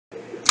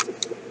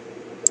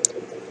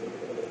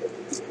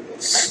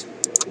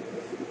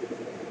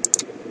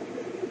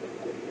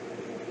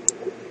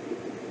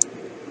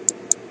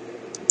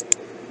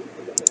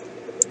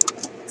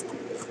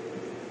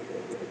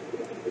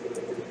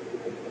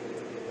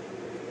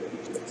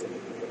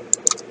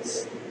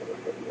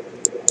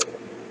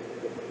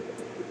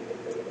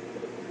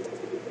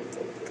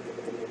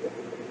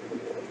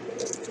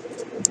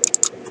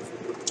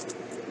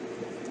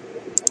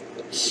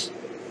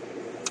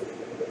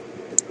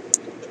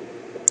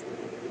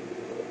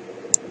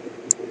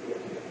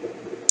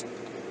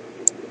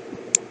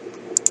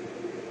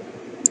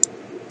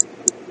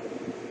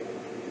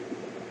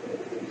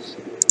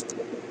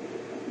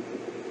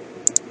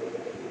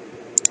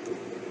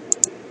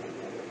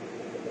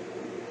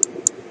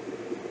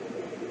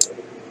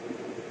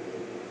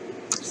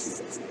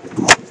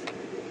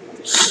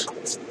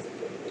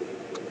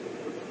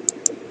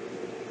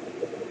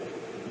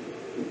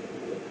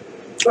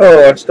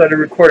Oh, I started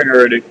recording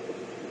already.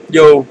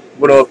 Yo,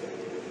 what up?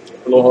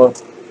 Aloha.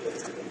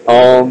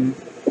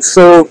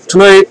 So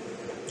tonight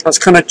I was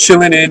kind of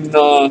chilling in,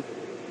 where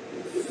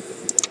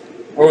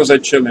was I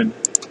chilling?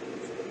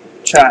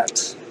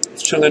 Chat. I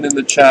was chilling in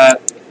the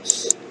chat.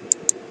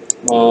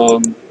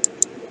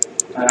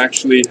 I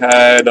actually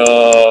had,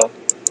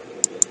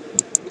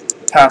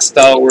 passed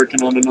out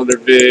working on another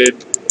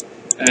vid,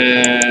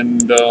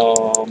 and,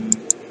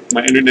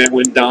 my internet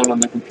went down on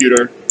the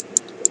computer.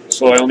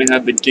 So I only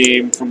had the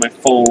game from my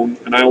phone,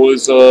 and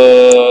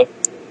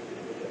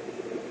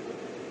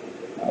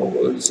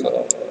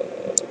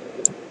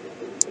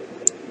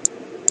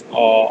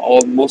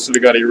most of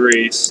it got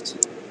erased.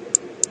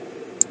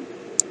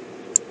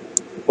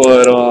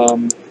 But I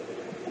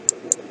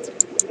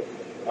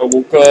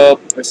woke up,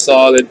 I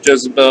saw that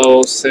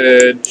Jezebel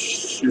said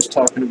she was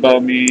talking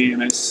about me,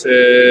 and I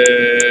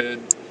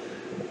said,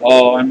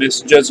 oh, I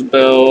miss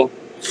Jezebel.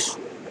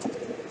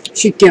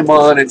 She came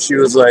on and she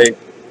was like,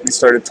 we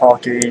started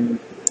talking.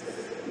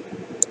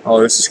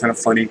 Oh, this is kind of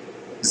funny.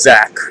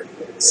 Zach,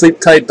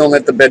 sleep tight, don't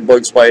let the bed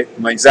bugs bite.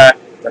 I'm like, Zach,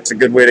 that's a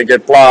good way to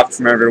get blocked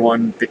from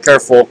everyone. Be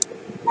careful.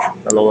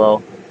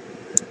 LOL.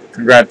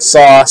 Congrats,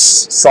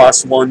 Sauce.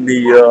 Sauce won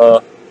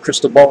the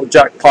crystal ball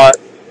jackpot.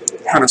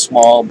 Kind of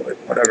small, but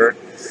whatever.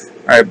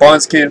 Alright,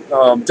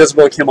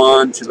 Jezebel came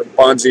on. She's like,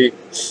 Bonzi.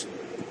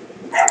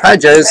 Hi,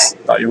 Jez.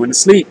 Thought you went to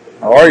sleep.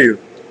 How are you?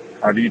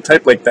 How do you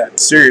type like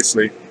that?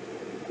 Seriously.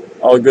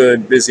 All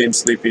good, busy and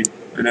sleepy.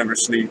 I never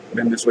sleep.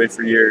 Been this way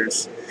for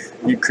years.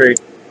 You cray.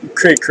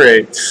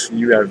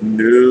 You have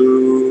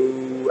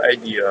no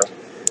idea.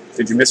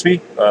 Did you miss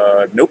me?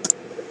 Nope.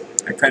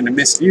 I kind of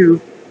missed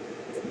you.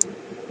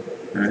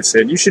 And I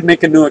said, you should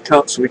make a new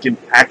account so we can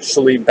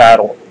actually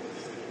battle.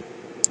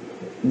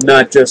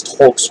 Not just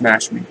Hulk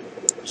smash me.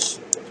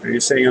 Are you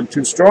saying I'm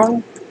too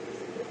strong?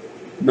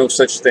 No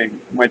such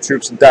thing. My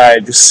troops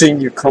died just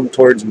seeing you come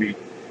towards me.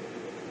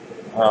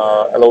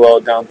 LOL,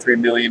 down 3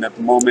 million at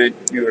the moment.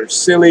 You are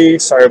silly.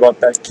 Sorry about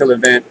that kill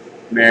event.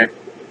 Meh.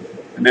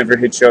 I never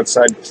hit you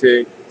outside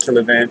kill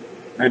event.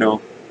 I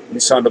know. You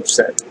sound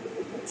upset.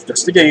 It's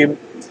just a game.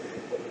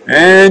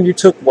 And you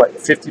took, what,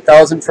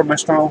 50,000 from my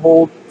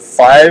stronghold?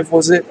 5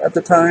 was it at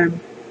the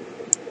time?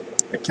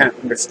 I can't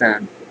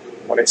understand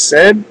what I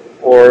said,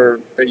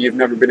 or that you've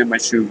never been in my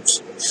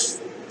shoes.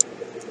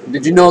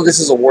 Did you know this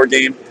is a war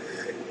game?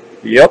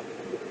 Yep.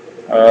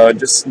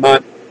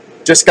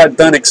 Just got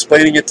done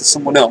explaining it to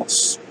someone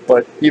else.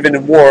 But even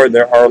in war,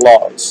 there are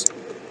laws.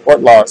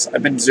 What laws?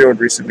 I've been zeroed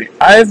recently.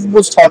 I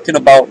was talking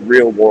about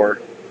real war.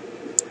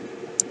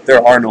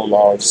 There are no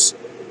laws.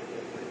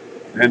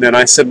 And then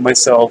I said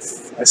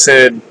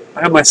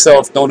I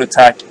myself don't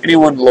attack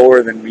anyone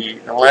lower than me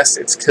unless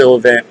it's kill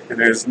event. And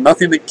there's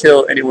nothing to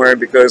kill anywhere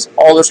because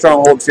all the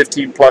stronghold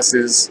 15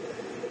 pluses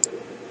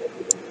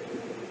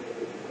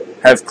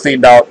have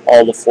cleaned out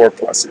all the 4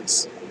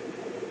 pluses.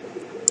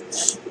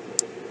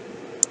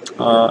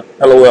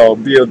 LOL,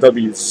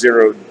 BLW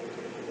zeroed.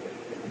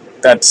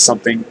 That's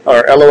something.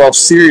 Or LOL,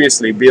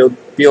 seriously,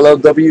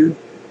 BLW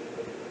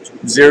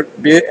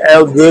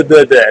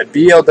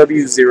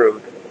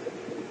zeroed.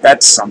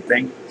 That's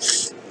something.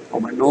 Oh,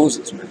 my nose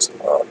is messed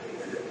up.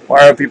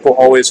 Why are people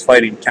always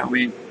fighting? Can't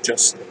we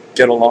just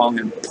get along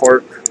and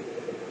pork?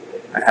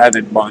 I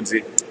haven't,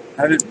 Bonzi.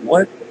 Haven't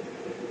what?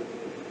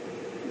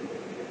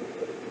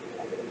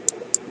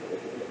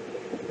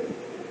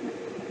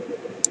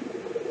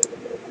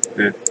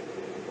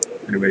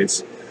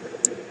 Anyways,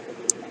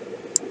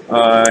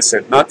 I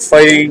said not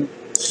fighting.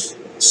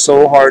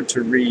 So hard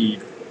to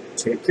read.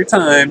 Take your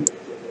time.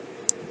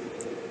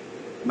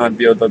 Not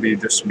BLW,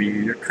 just me.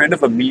 You're kind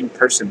of a mean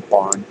person,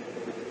 Bon.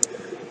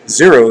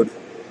 Zeroed.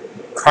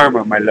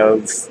 Karma, my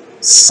love.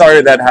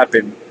 Sorry that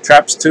happened.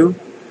 Traps too?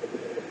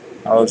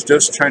 I was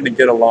just trying to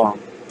get along.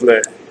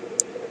 Bleh.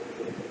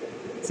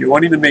 If you're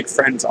wanting to make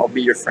friends, I'll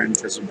be your friend,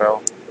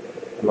 Jezebel.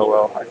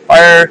 LOL. Hi,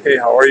 fire. Hey,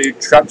 how are you?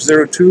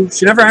 Trap02?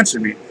 She never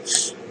answered me.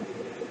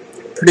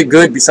 Pretty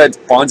good besides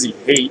Bonzi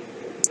hate.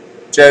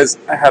 Jez,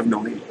 I have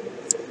no hate.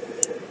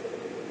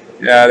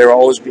 Yeah, there will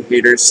always be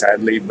haters,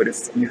 sadly, but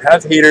if you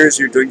have haters,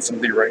 you're doing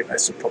something right, I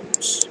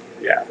suppose.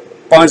 Yeah.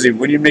 Bonzi,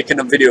 when are you making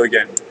a video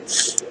again?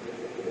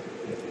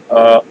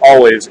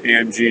 always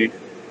aMG.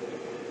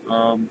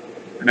 And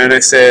then I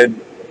said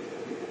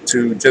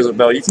to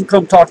Jezebel, you can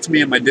come talk to me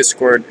in my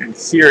Discord and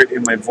hear it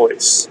in my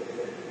voice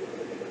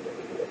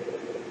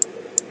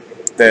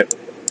that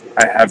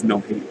I have no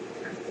hate.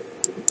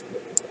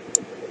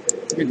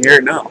 You can hear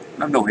it now.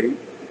 I have no hate.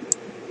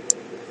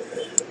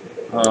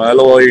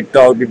 LOL, your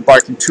dog be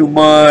barking too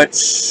much.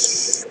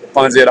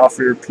 Bonzi, I'd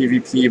offer your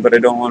PvP, but I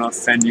don't want to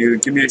offend you.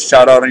 Give me a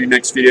shout out on your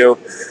next video.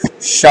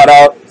 Shout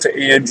out to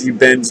aMG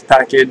Ben's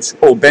package.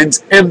 Oh,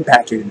 Ben's M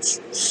package.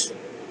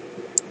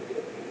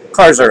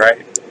 Car's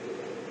alright.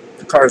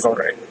 The car's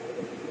alright.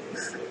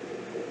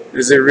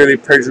 Is it really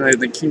personalized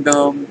in the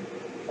kingdom?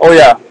 Oh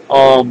yeah.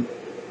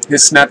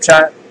 His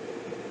Snapchat.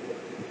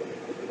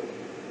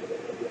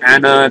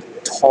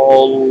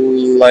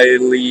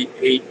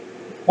 Anatoly8.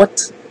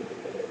 What?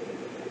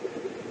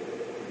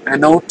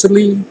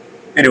 Anatoly?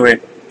 Anyway,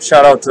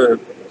 shout out to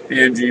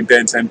aMG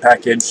Ben's M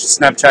package.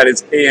 Snapchat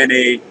is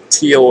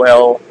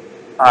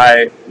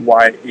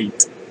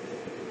ANATOLIY8.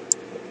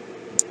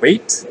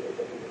 Wait?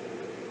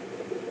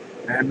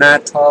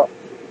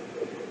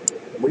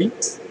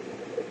 Wait?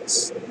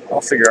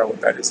 I'll figure out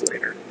what that is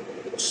later.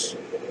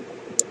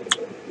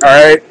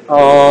 Alright,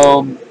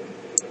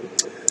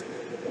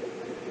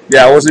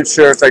 yeah, I wasn't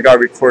sure if that got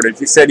recorded.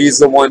 He said he's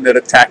the one that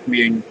attacked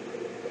me in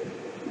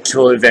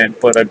kill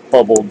event, but I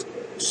bubbled.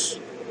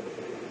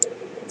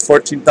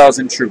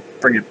 14,000 troop,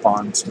 bring it,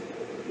 Bonds.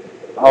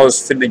 I was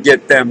finna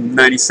get them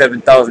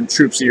 97,000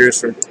 troops a year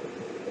for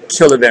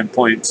kill event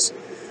points.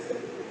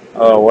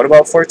 What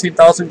about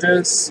 14,000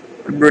 Jizz?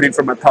 I'm rooting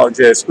for my pal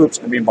Jizz. Oops,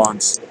 I mean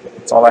Bonds.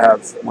 That's all I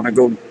have. Wanna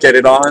go get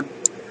it on?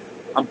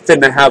 I'm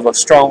finna have a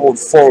stronghold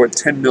 4 with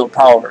 10 mil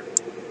power.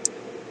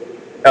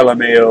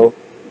 LMAO.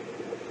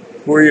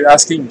 Who are you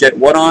asking? Get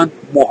what on?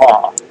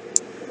 Moha.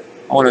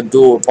 I wanna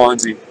duel with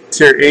Bonzi.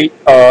 Tier 8?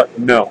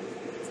 No.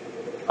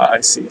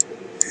 I see.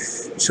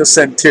 She'll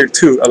send tier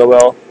 2,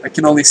 lol. I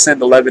can only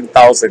send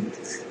 11,000.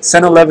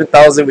 Send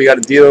 11,000, we got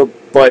a deal,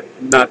 but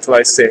not till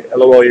I say.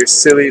 Lol, you're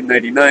silly.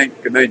 99.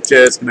 Good night,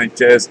 Jez. Good night,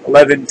 Jez.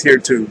 11 tier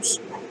 2s.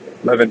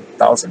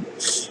 11,000.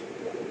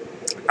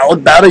 I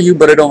would battle you,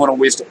 but I don't want to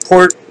waste a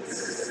port.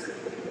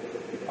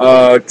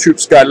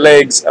 Troops got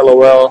legs.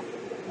 Lol.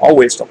 I'll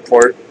waste a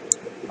port.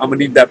 I'm gonna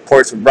need that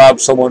port to rob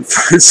someone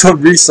for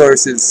some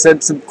resources.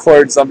 Send some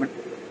cords. I'm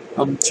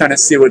trying to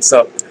see what's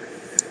up.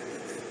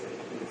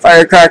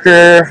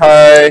 Firecracker,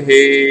 hi,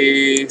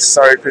 hey,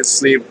 sorry I couldn't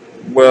sleep.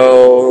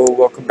 Well,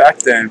 welcome back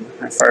then.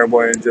 Hi,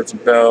 Fireboy and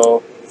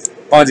Jezebel.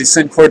 Bonzi,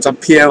 send cords on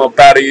PM, I'll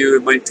battle you.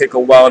 It might take a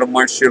while to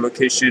march to your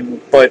location,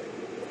 but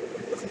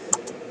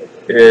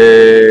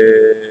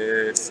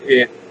if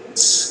it...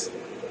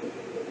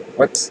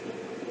 What?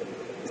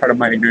 Part of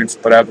my ignorance,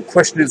 but I have a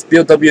question. Is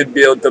BLW and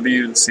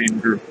BLW the same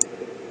group?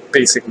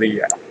 Basically,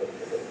 yeah.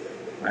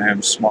 I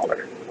am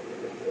smaller.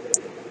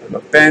 I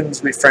love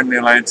Benz, we friendly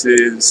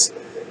alliances.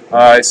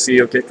 I see,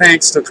 okay,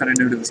 thanks, still kind of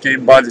new to this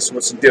game. Bonzi, so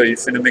what's the deal? You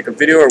finna make a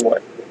video or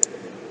what?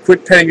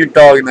 Quit petting your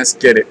dog and let's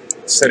get it.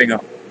 Setting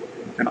up.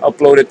 And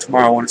upload it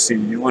tomorrow, I want to see.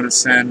 You're going to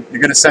send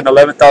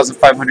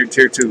 11,500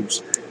 tier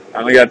 2s.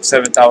 I only got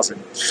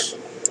 7,000.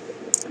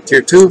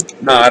 Tier 2?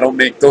 Nah, I don't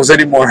make those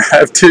anymore. I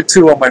have tier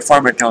 2 on my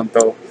farm account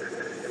though.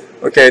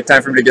 Okay,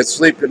 time for me to get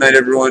sleep. Good night,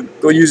 everyone.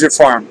 Go use your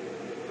farm.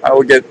 I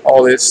will get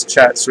all this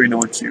chat so we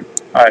know it's you.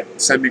 Alright,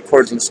 send me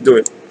cords, let's do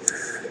it.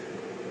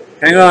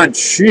 Hang on,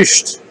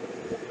 sheesh.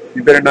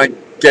 You better not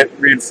get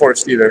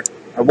reinforced either.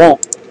 I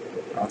won't.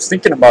 I was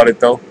thinking about it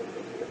though.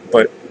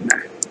 But,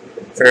 nah.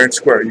 Fair and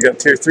square. You got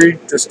tier 3?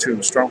 Just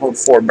 2. Stronghold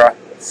 4, bruh.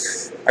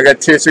 I got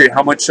tier 3.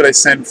 How much should I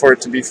send for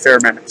it to be fair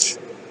match?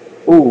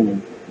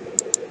 Ooh.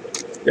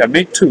 Yeah,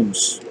 make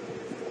 2s.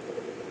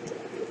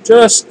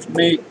 Just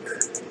make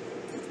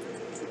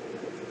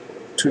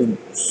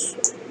 2s.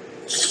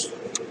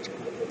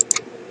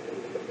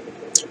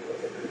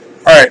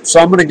 Alright, so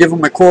I'm going to give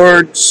them my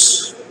cords.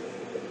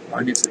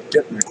 I need to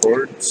get my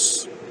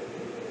cords.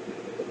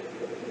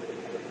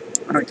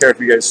 I don't care if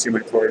you guys see my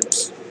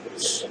cords.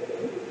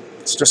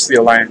 It's just the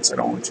alliance I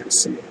don't want you to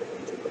see.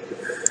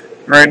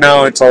 Right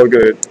now, it's all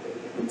good.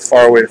 I'm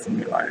far away from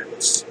the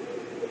alliance.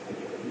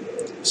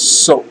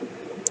 So,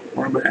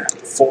 where am I at?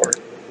 4.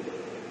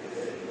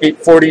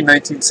 840,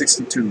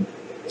 1962.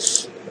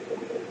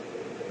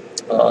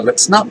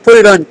 Let's not put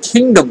it on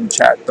Kingdom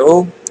chat,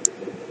 though.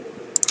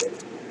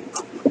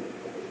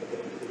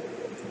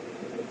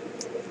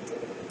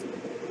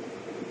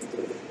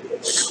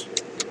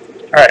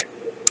 Alright.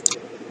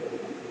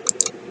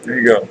 There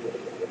you go.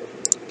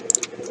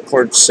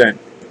 Cord sent.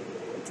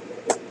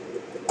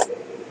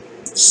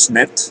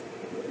 Snet.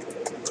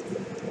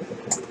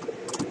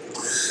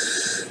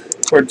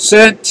 Cord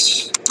sent.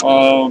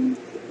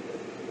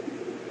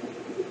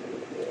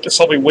 Guess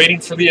I'll be waiting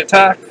for the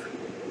attack.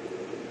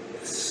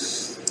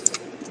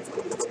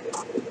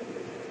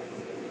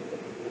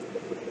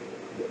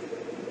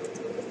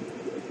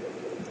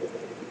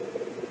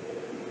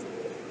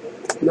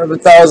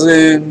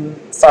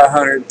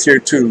 $11,500 tier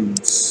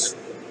 2s.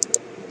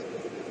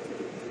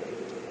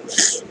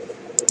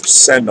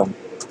 Send them.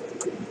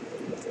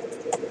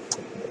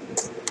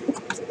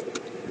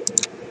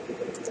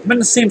 I'm in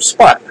the same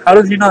spot. How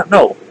did you not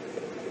know?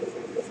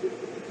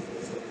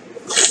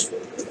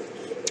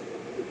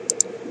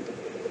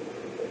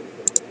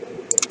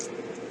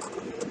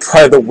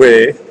 By the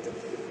way,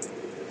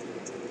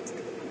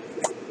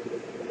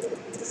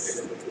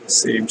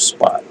 same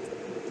spot.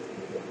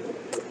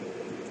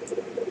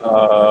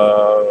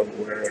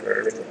 Where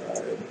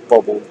I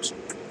bubbled.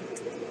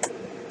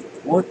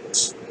 What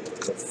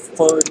the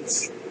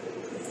fudge?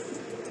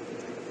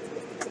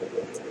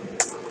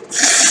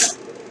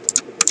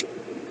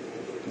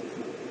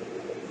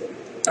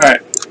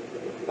 Alright.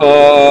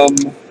 I'm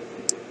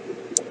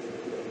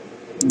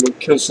gonna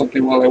kill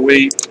something while I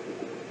wait.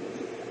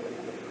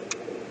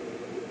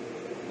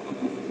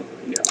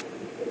 Yeah.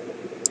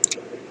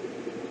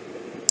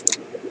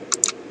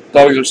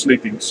 Dogs are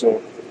sleeping,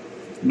 so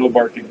no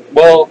barking.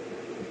 Well,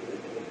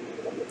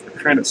 they're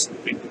kind of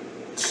sleeping.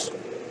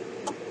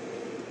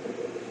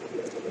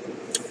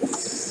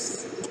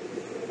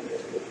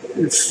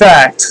 In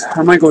fact,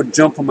 I might go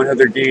jump on my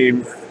other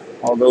game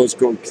while those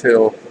go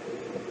kill.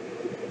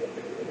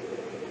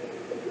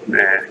 Nah.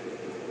 I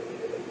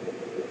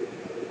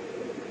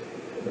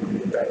don't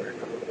need that right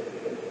now.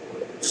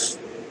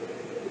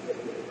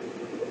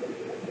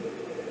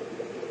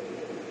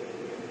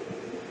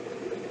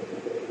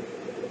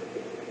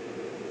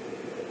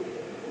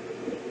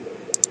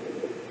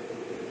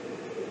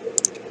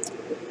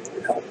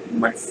 Help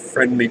my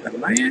friendly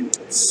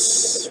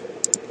alliance.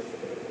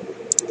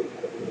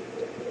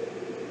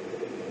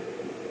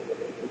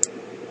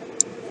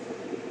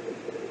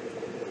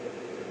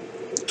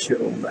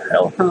 Kill the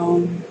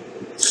hellhound.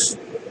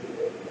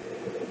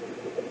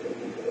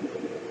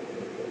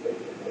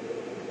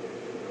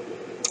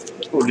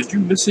 Oh, did you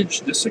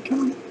message this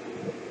account?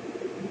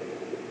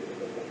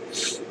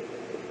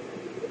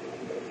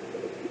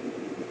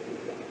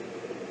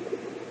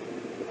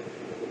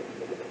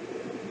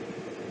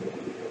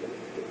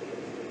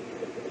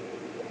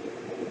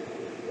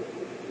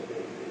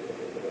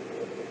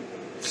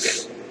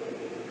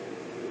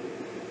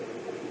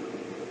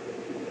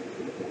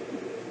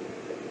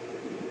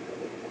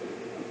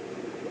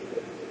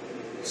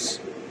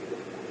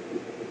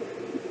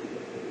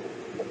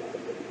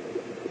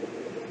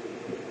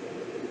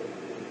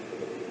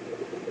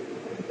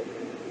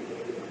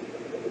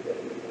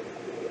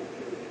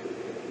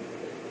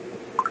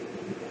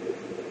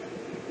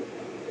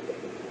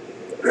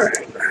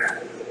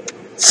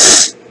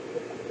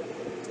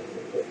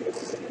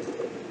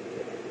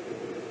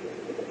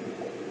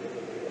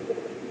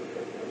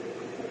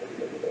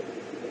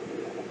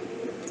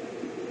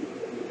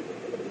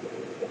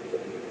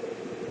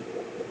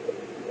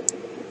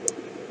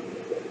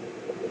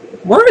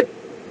 What?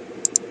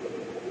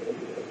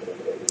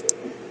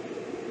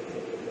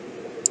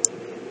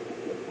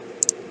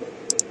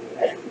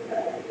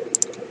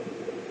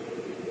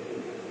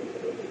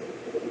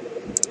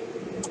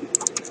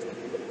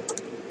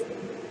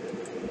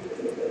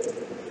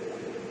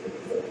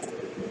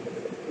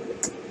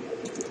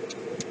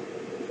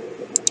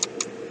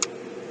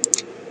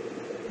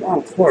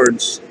 Wrong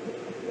chords.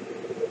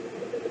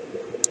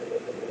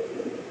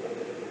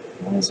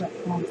 Why is that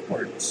wrong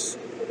chords?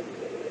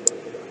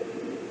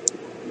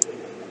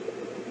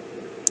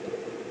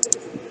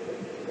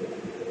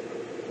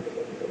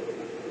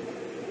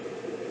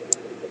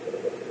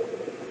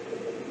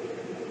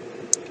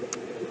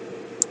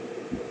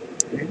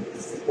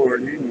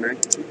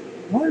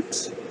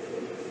 What?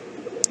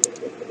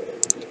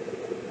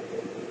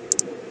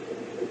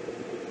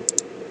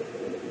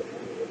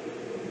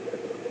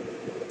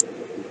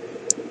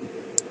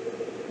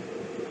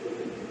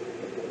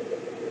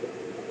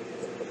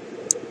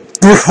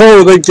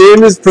 Bro, the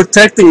game is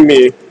protecting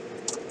me.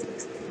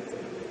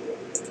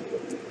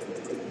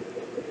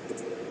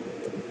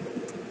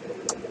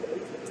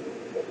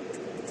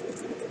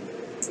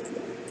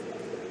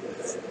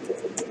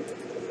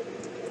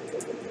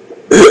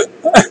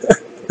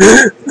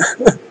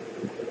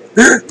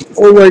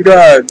 Oh my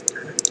god.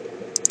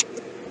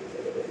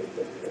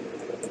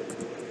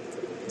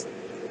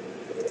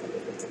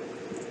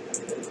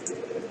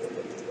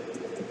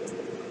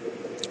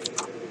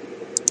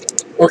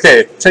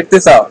 Okay, check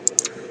this out.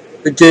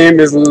 The game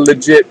is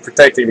legit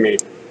protecting me.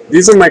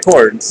 These are my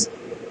chords.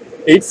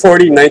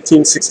 840,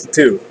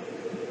 1962.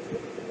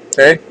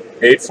 Okay?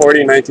 840,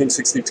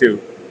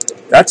 1962.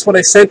 That's what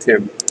I sent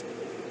him.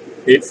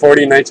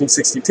 840,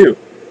 1962.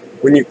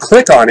 When you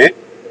click on it,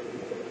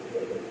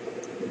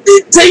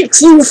 it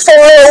takes you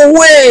far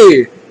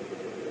away!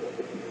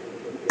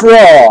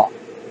 Bro.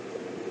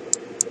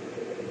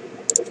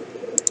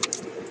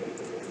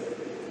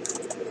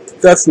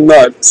 That's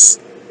nuts.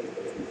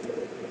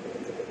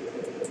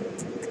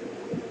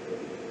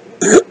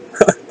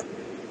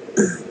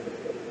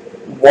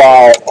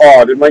 Wow.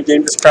 Oh, did my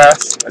game just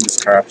crash? I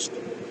just crashed.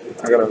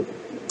 I gotta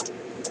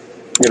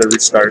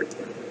restart.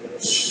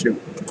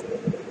 Shoot.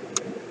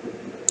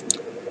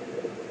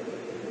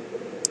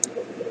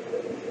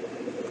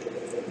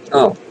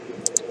 Oh.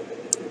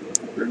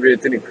 Maybe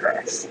it didn't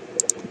crash.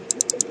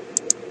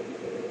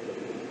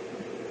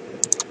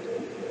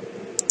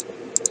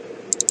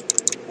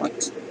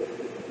 What?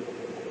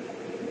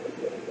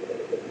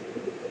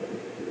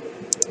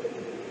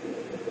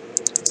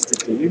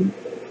 team?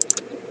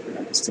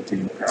 That's the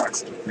team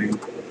crashed, I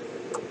think.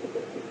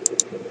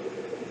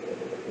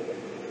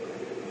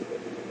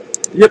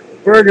 Yep,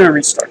 we're gonna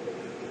restart.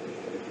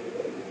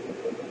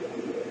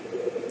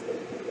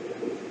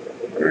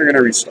 We're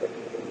gonna restart.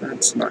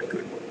 That's not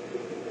good.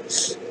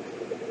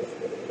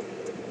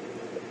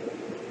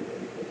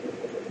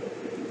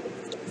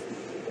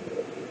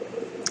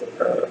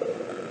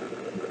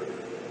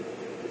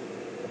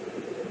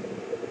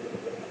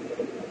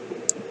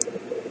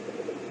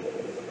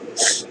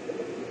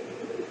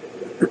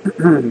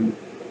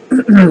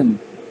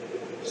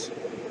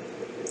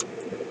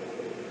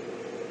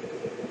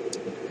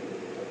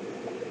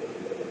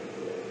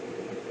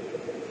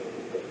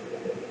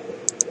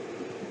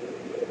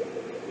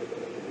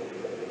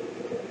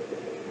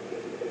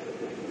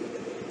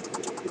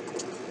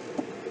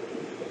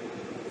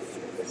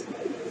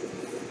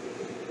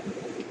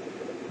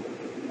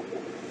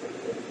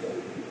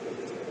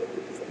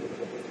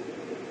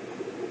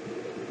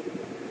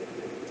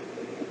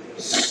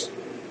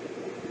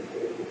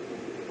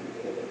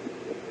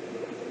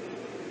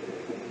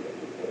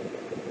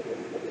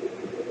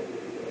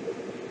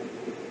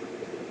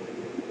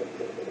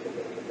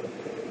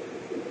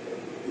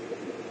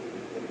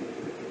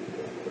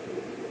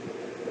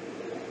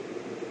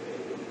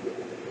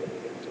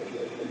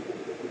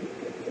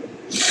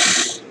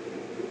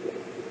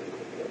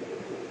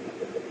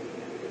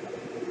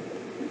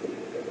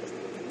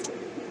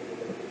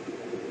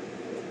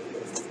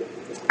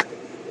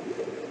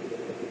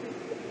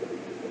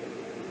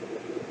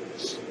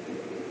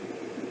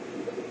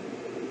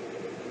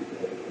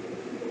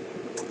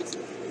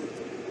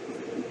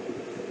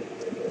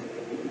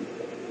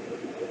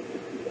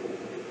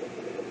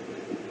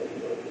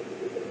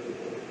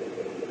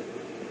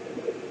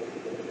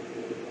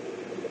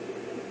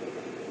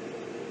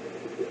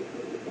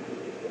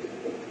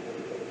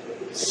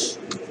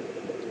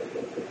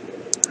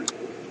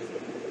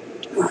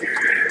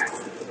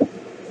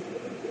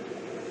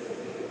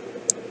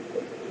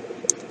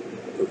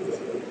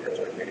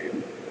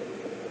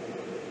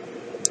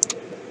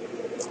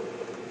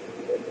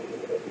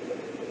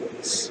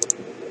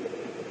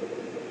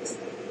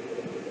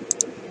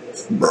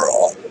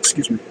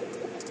 Excuse me.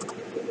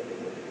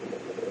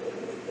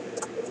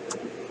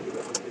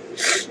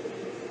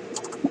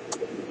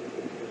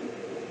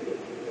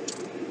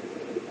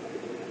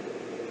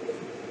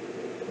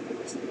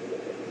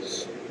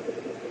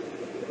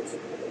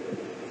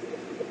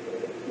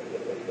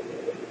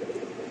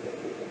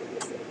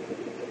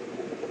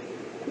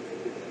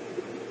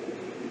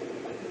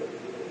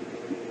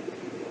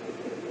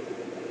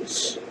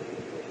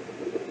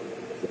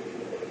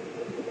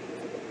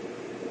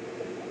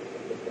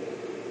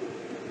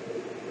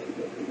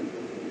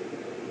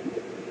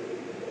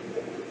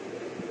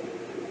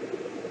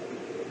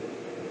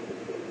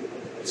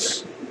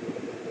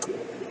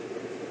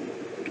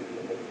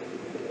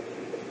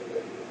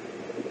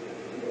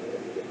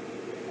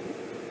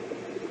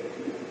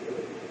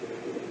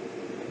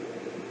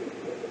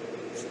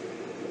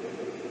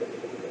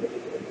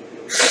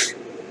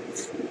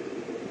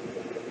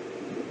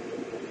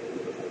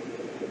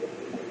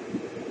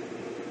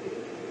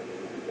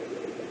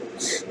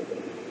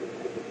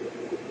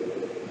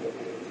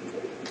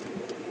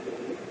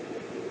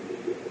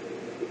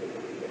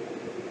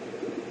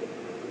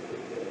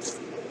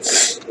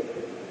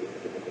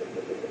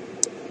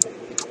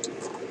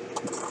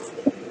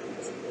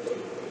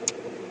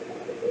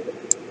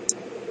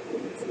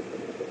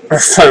 Our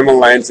farm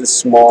alliance is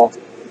small.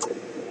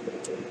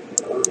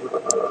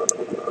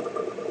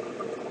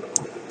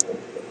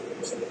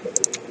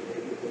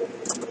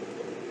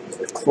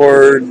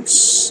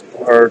 Chords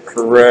are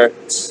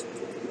correct.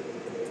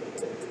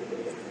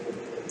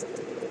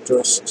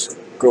 Just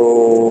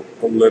go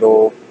a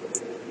little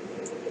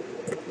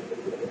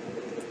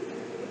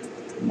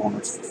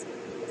north.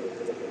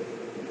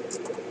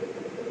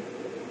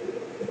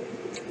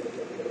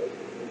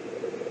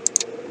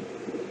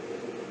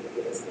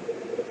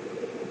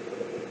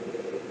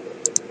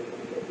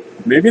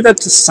 Maybe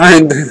that's a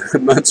sign that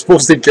I'm not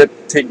supposed to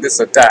take this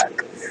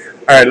attack.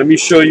 Alright, let me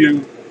show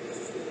you.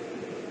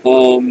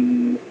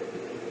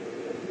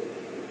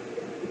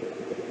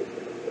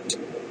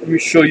 Let me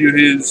show you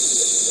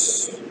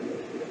his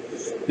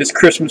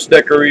Christmas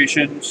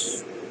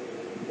decorations.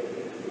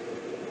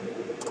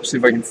 See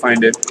if I can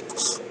find it.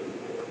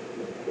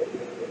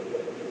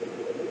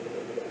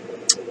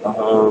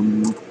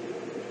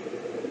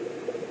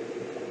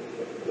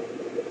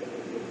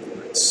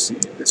 Let's see,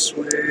 this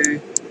way.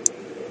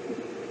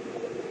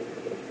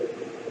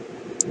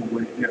 Oh,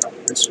 wait, yeah,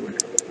 this way.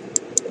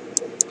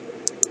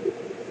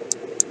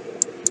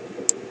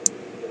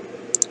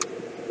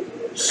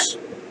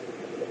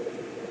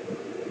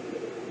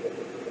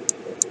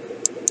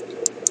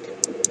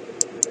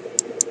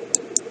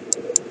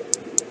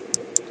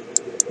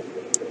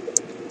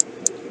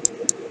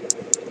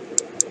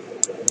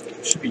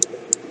 Should be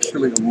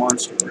killing a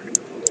monster right now.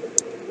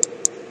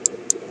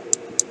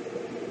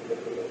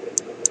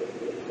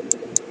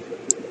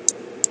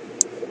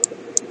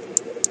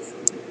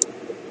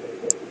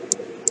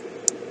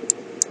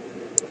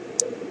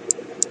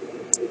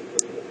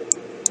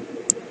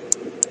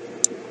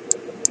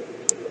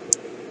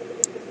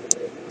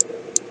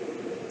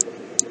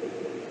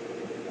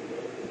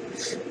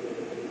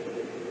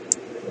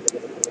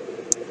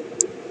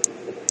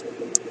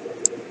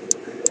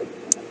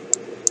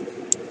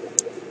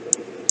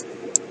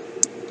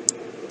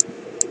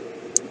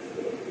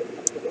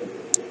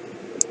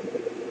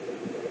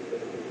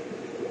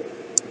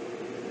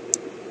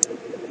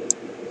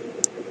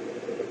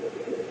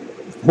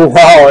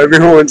 Wow,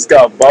 everyone's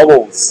got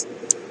bubbles.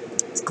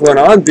 What's going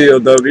on,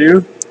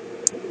 BOW?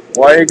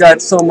 Why you got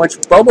so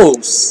much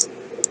bubbles?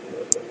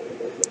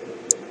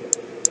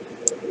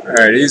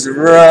 Alright, he's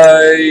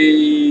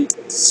right.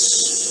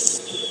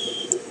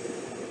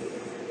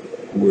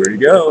 Where'd he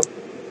go?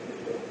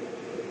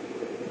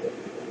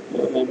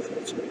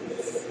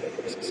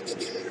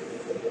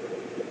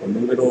 I'm a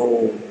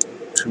little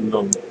too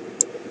low.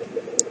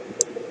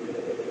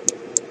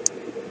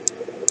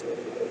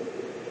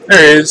 There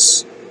he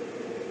is.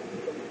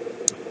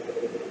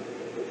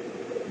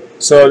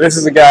 So this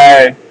is a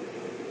guy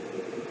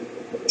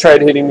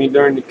tried hitting me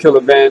during the kill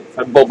event.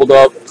 I bubbled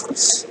up,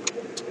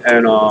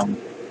 and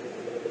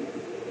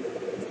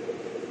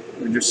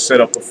we just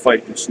set up a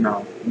fight just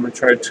now. I'm gonna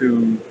try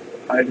to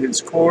hide his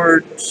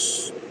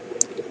cords.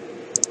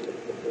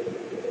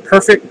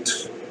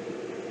 Perfect.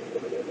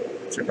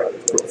 Check out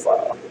his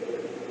profile.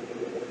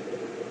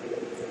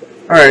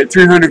 Alright,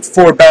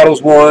 304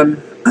 battles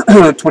won,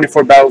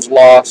 24 battles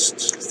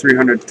lost,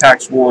 300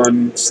 attacks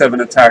won,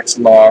 7 attacks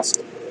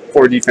lost,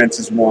 4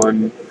 defenses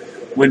won,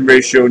 win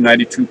ratio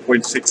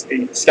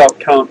 92.68, scout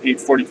count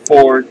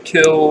 844,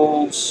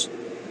 kills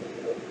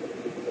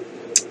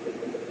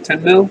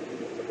 10 mil?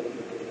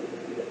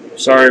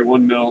 Sorry,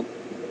 1 mil.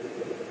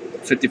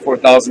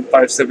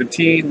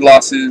 54,517,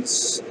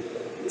 losses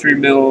 3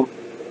 mil,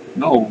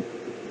 no.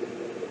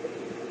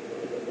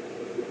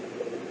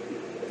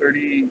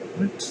 30,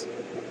 what?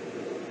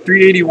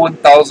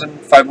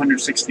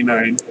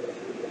 381,569.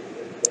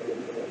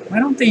 Why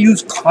don't they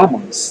use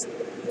commas?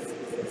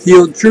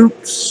 Healed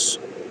troops,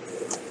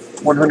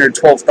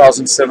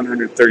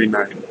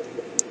 112,739.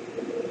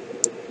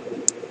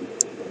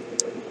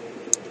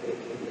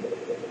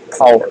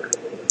 Power,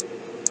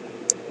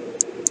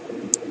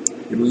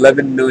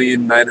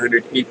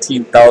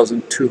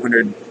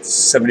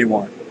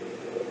 11,918,271.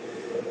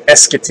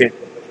 Escatit.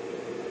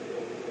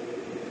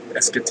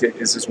 Escatit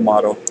is his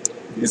motto.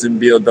 He's in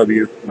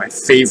BOW, my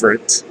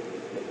favorite.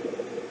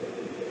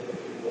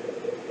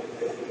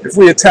 If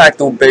we attack,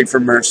 don't beg for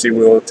mercy,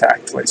 we'll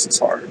attack twice as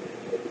hard.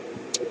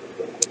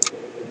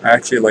 I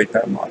actually like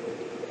that motto.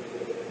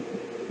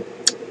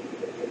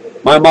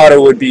 My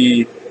motto would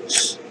be,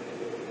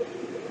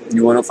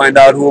 you want to find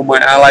out who my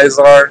allies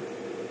are?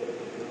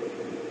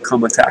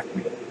 Come attack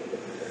me.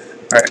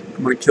 Alright,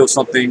 I'm going to kill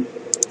something.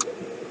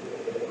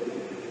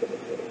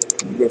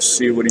 Go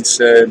see what he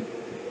said.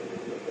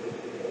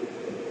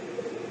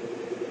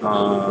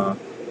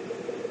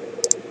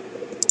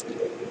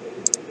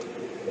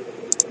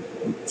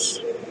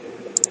 Oops.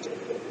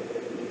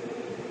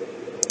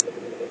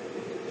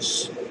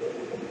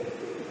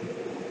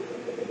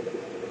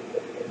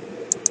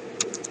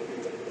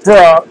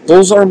 Bruh,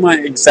 those are my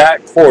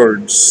exact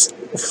chords.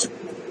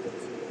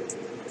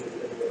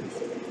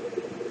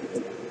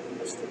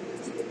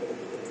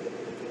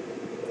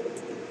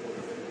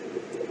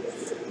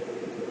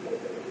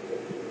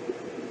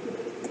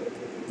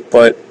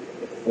 But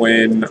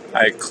when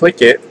I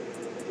click it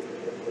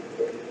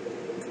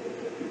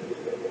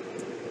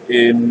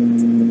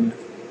in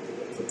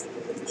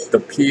the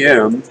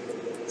PM,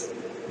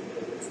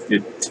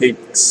 it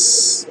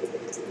takes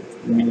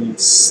me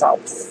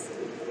south.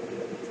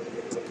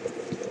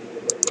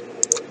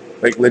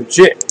 Like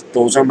legit,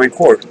 those are my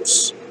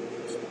chords.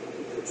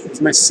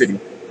 Here's my city.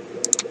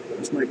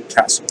 Here's my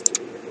castle.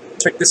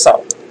 Check this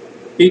out.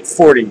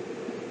 840.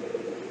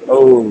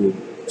 Oh,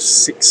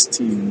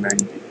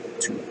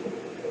 1692.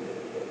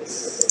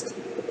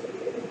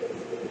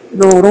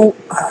 No, don't.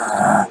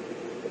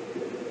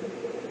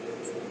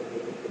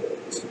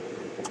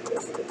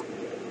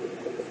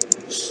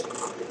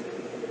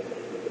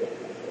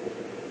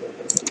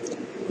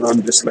 I'm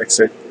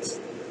dyslexic.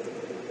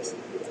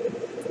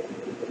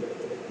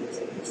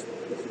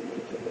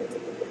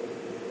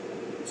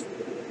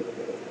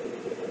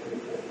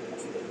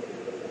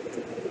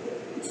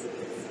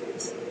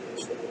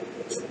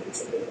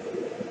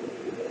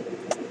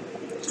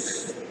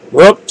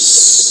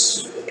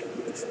 Whoops.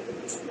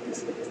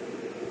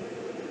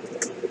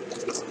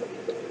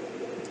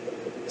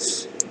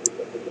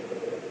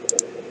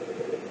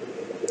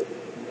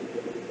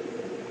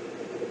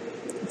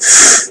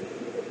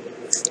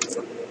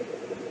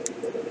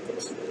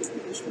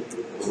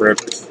 Rip.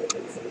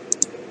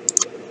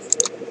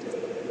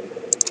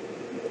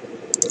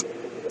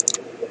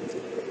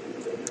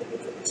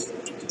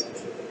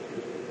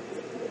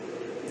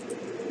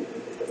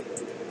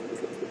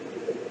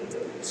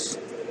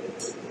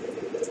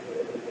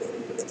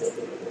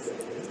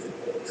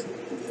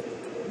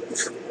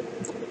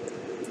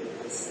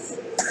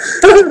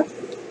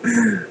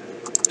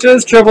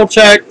 Just triple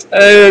checked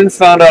and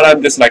found out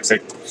I'm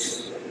dyslexic.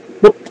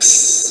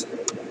 Whoops.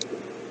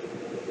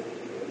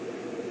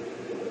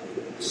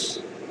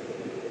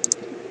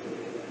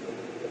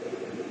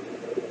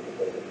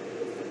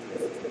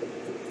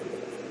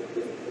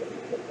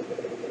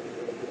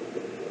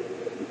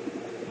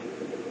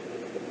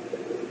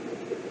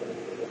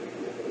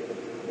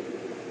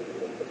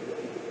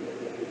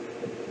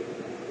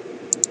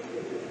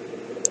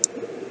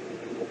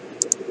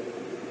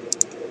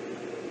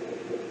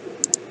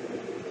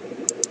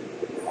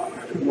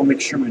 I'll make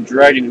sure my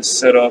dragon is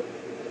set up.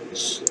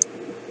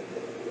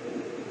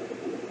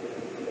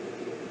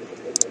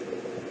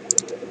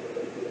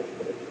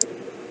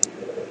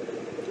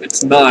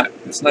 It's not.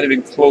 It's not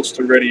even close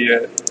to ready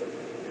yet.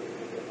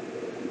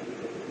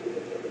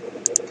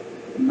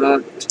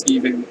 Not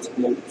even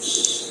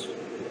close.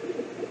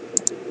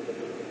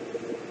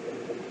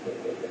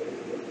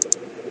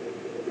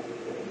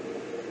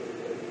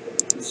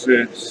 What's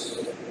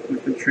this?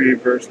 Infantry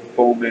versus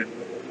bowman.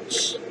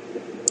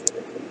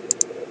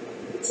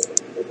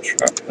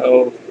 Trap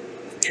health,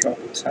 trap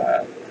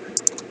attack.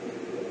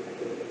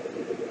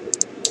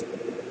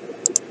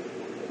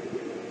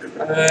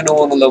 I don't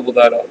want to level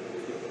that up.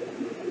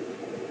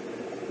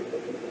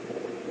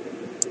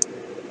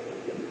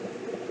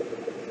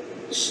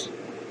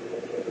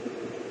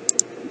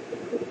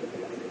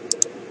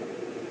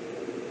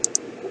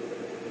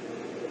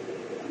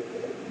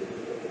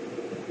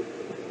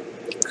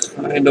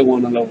 Kinda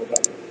want to level that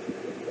up.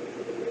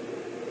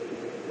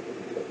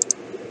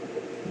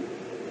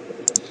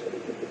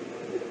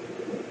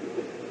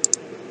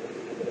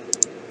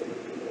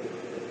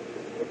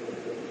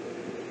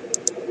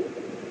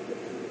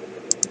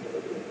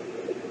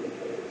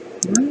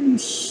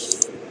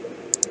 Nice.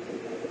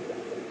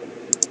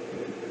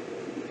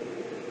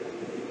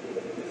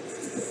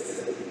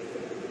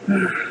 I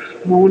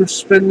want to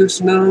spend this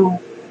now.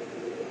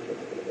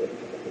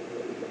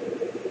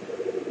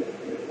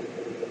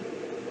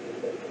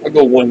 I'll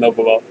go one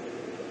level up.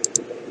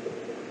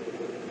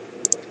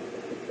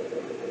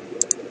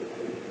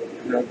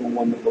 Yeah, I'll go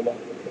one level up.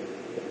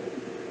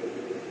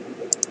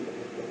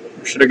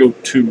 Or should I go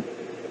two?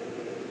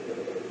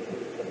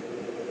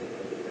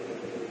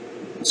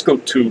 Let's go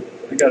two.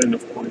 I got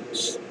enough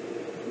points.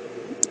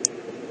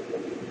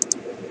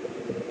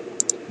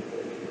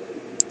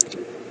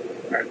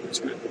 Alright, that's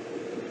good.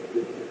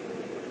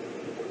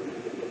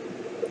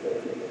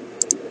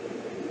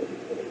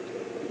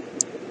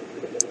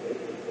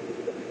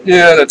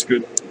 Yeah, that's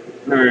good.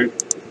 Alright.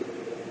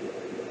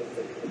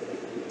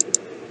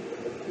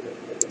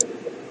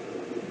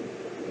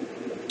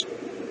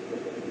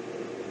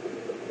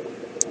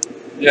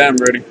 Yeah, I'm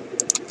ready.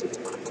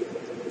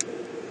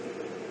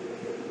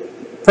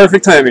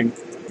 Perfect timing.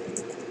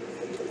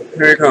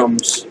 Here it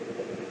comes.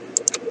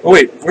 Oh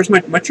wait, where's my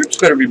troops?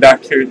 Better be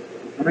back here.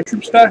 Are my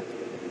troops back?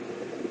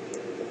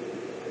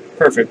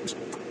 Perfect.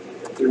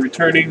 They're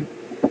returning.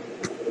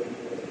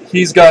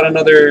 He's got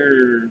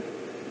another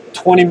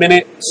 20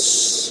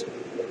 minutes.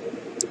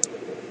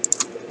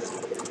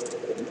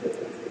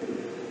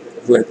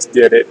 Let's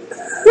get it.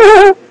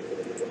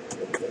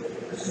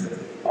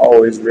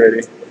 Always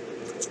ready.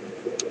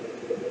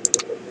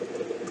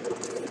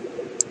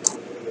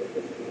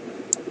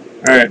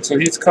 Alright, so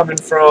he's coming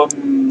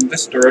from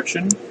this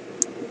direction.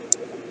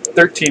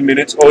 13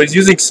 minutes. Oh, he's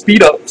using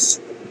speed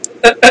ups.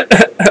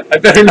 I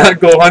better not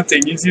go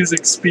hunting. He's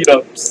using speed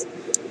ups.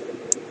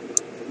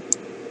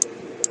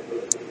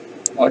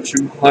 Watch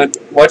him hunt.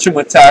 Watch him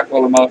attack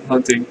while I'm out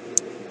hunting.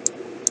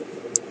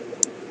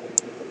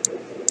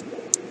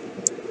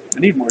 I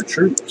need more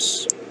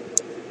troops.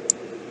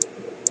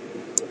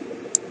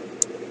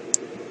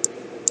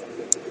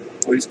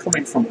 Oh, he's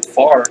coming from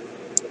far.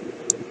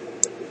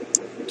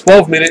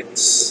 12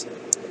 minutes.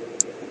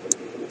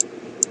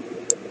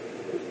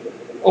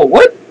 Oh,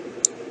 what?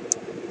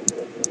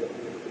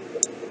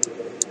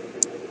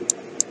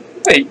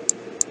 Wait,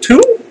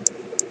 2?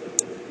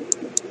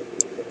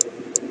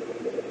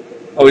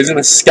 Oh, he's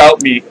gonna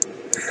scout me.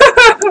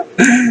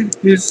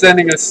 He's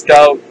sending a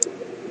scout.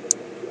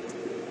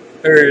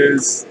 There he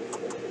is.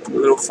 The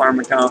little farm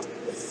account.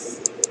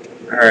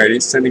 Alright,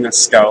 he's sending a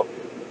scout.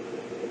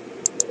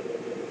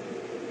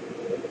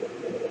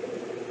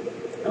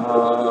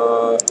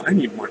 I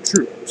need more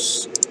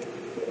troops.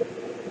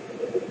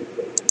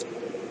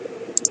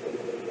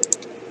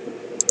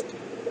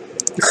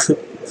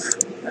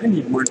 I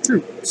need more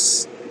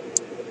troops.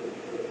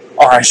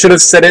 Oh, I should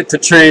have set it to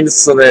train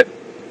so that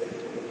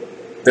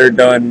they're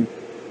done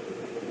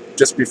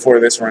just before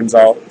this runs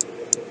out.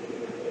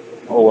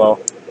 Oh well.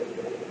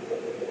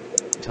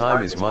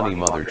 Time is money,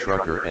 mother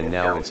trucker, and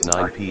now it's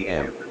 9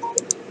 p.m.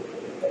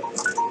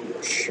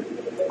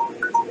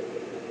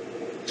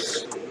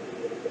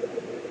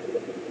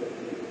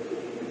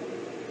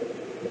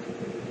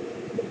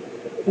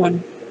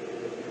 One.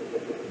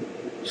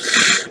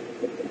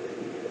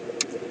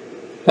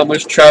 How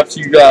much traps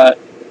you got?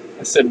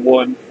 I said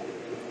 1.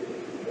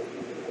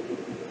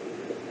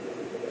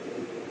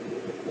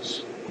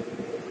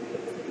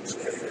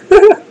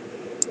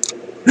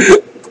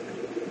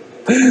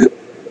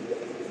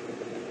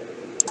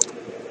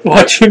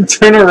 Watch him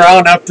turn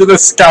around after the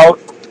scout.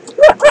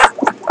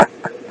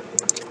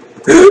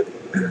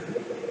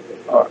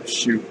 Oh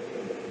shoot.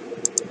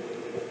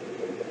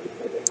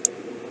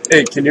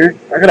 Hey, can you?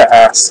 I gotta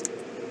ask.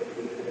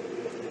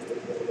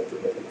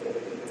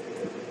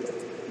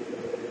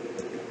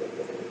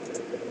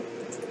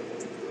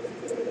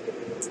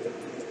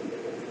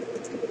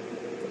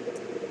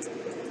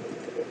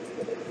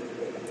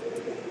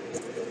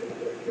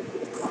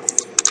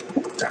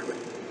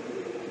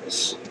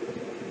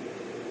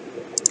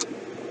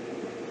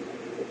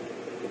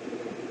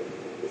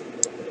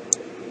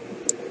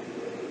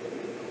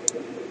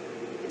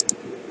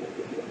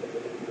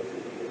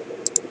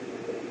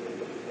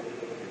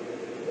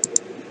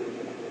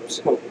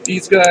 So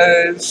these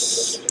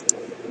guys,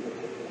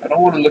 I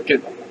don't want to look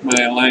at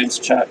my alliance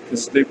chat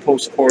because they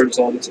post chords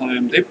all the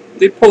time.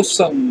 They post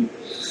some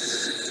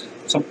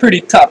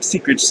pretty top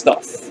secret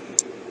stuff.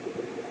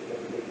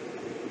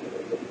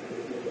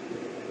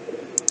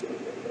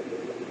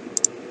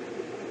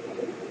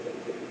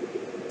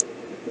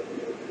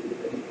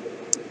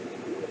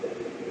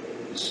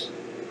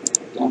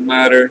 Don't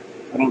matter.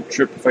 I don't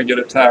trip if I get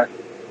attacked.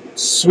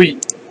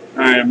 Sweet.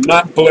 I am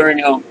not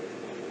blurring out.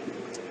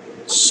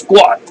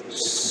 Squat.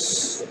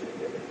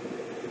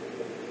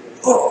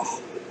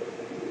 Oh.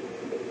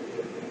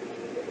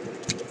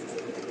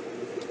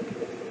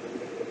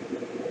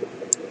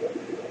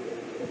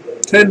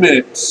 "10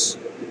 minutes.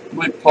 I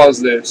might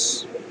pause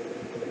this.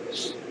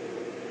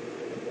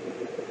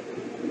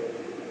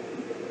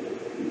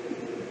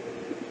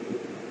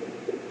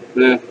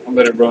 I'll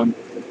let it run.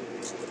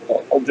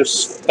 I'll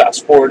just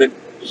fast forward it.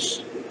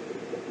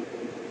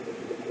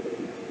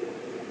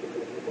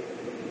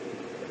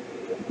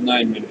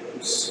 "9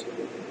 minutes.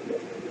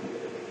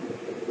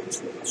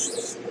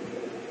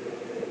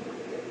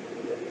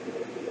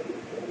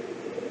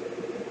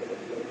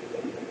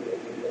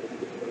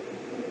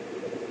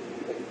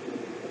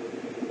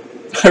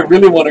 I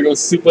really want to go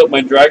soup up my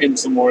dragon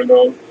some more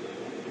though.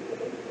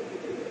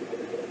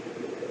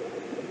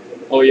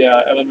 Oh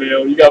yeah,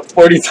 LMAO, you got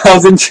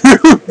 40,000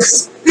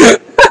 troops!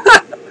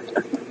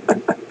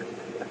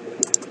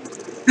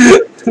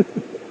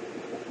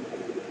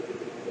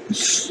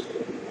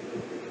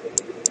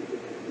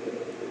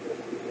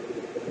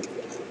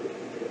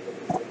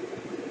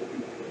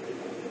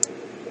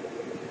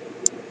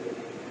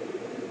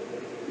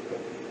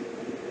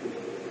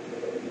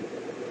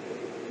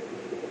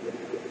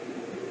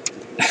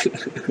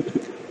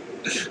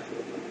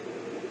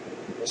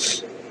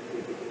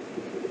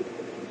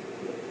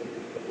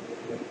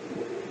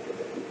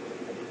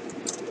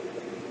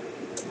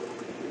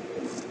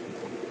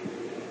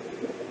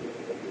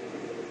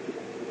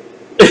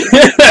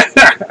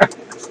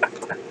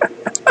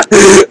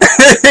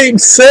 It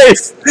ain't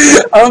safe!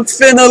 I'm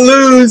finna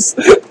lose!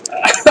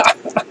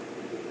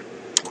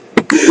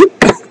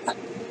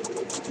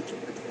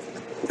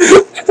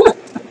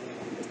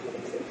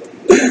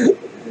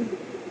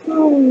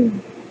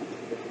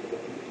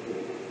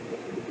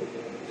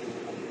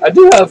 I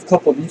do have a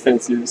couple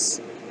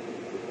defenses.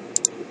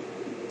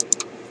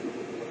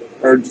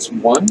 Or just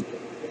one?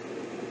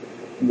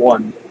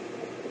 One.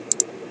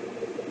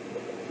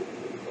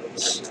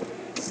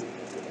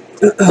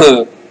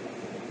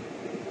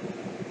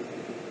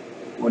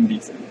 One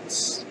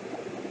defense.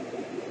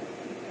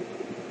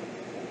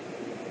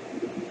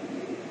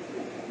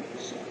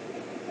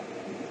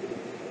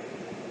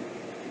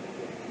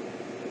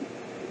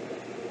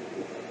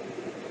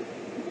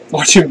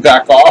 Watch him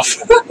back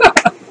off.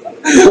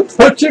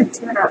 Watch him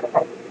turn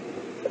around.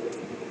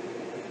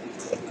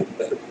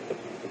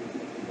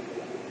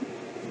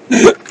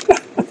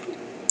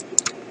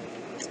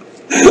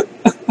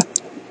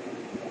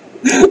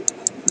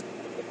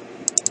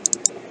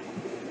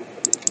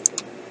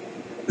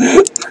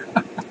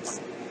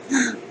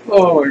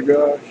 Oh my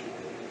gosh.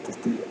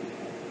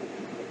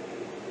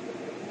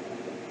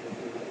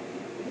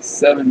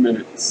 7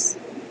 minutes.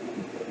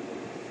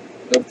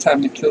 Enough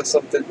time to kill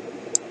something.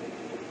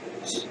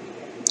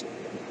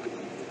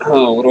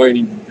 Oh, what do I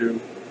need to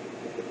do?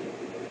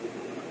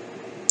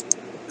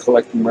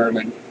 Collect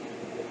Merlin.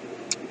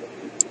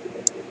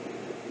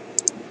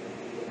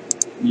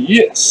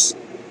 Yes!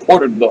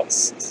 Porter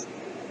dust.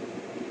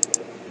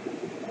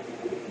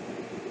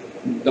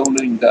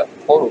 Donating that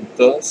portal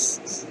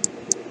dust.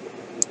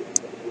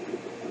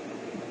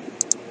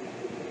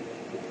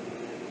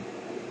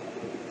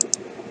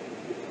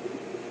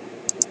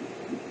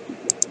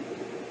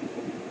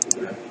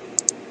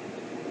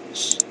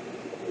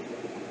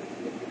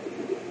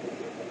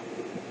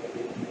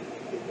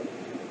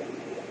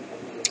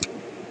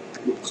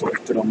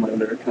 Collected on my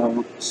other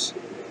accounts.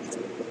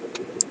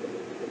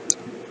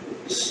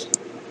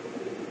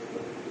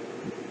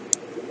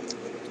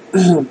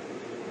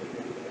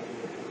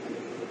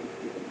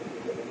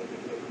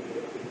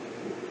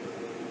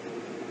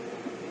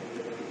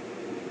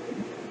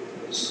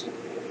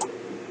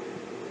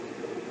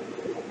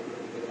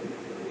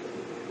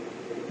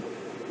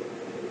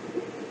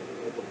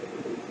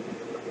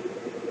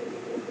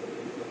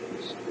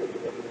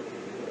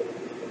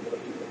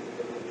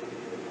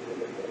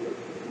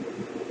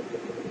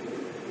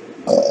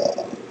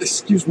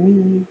 Excuse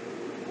me.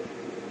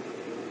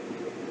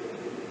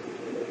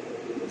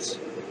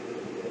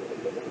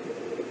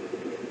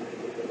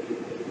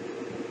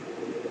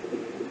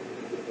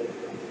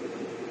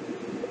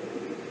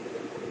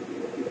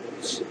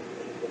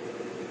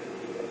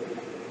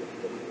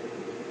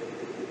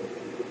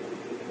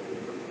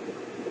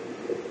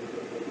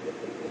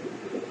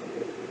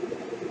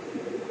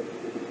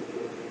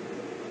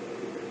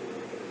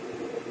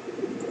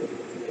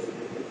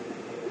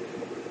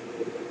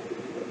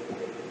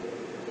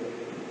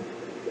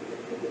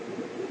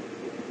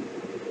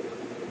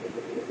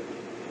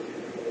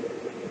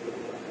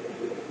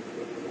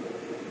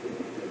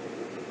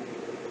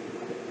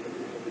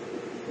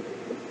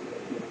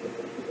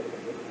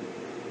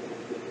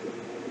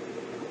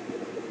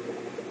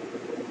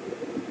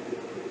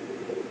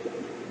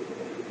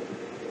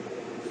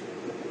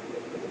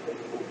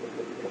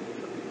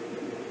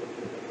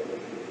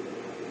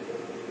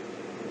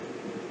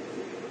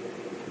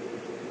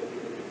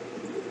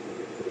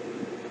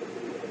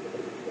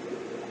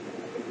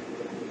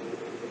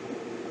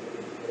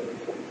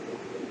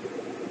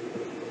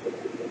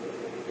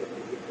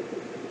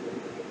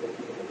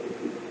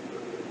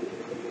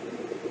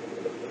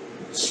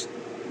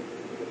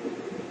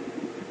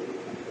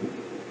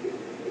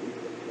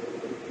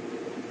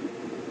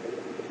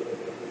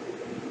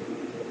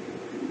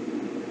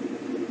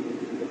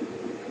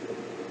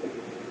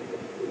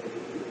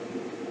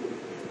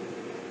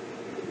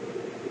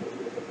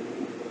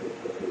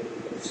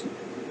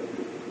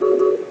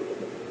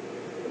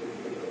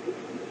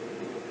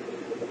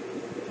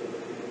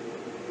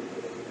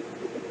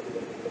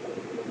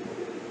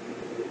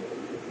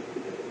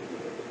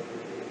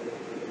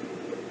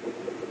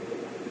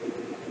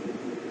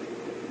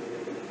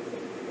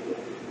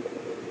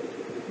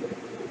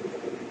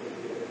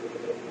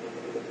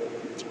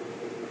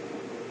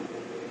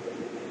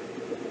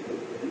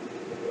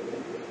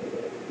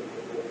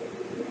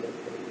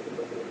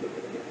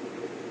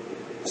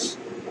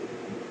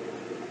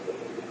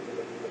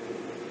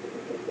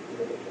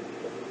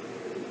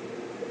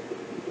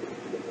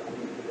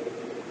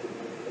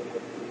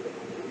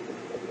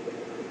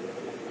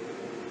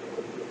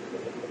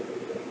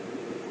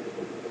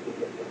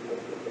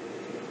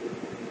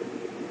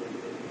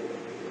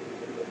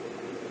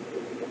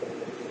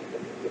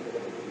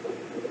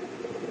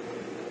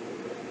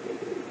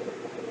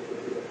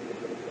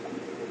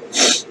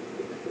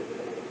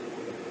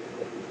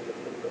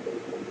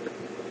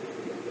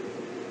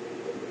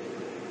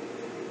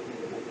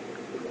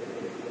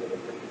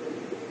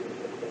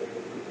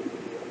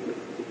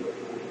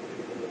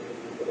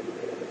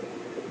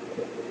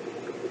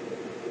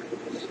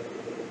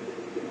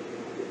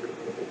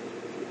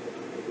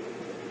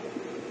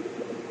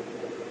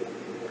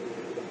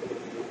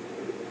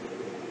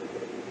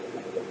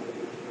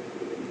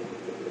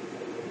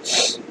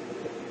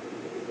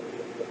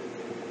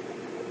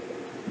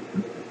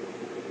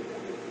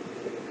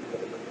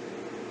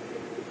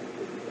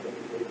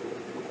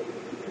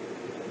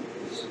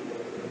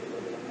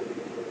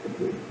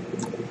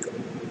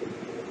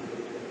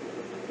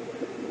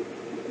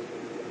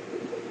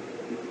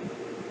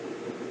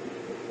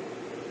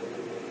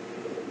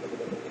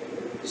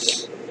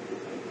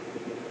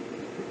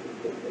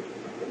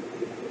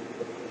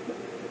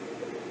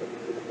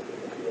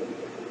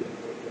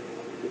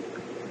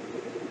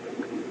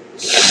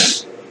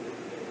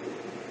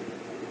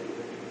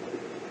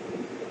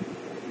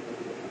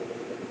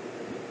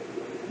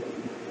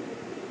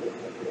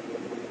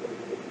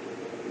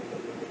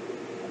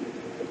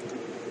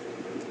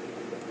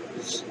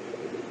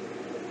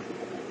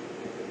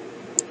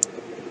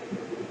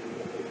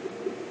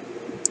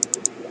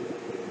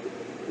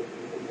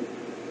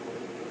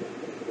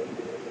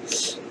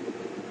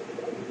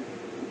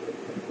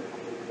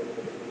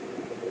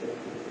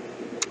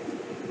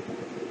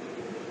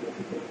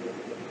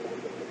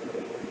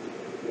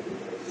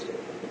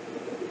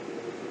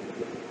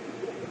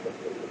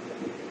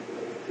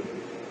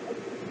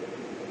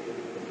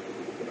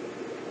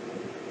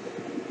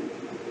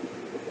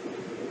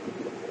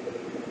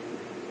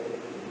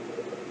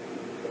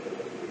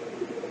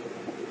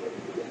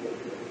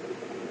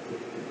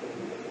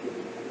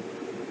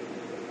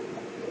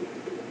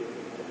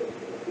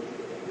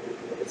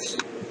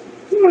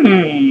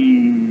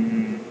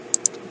 Hmm.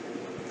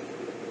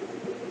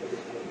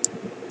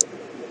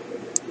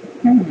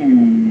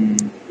 Hmm.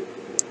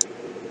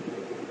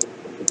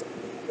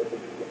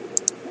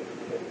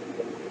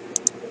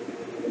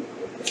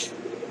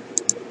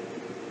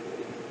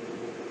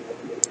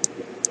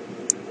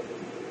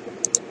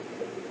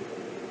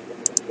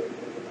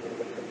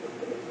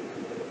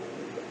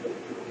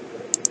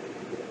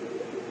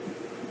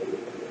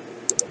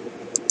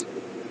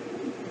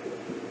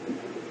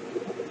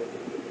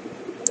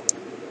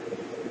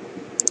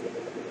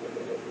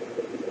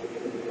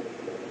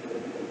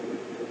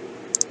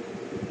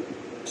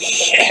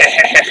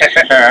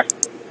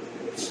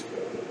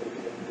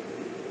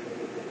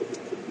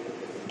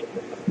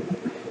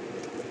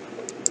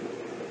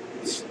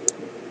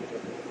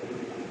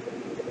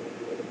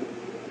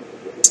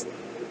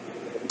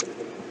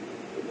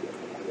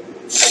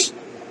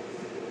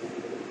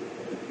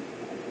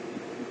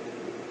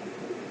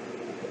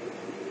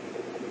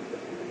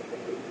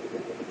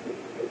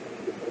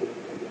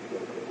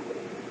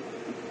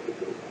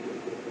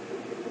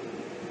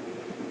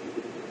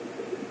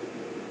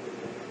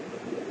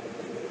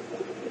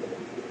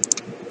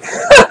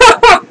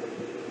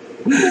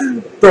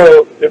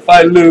 Bro, if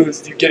I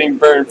lose, you're getting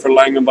burned for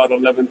lying about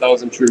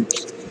 11,000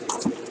 troops.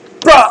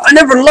 Bro, I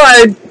never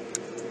lied!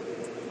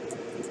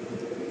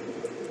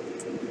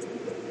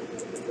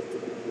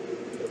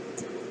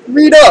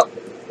 Read up!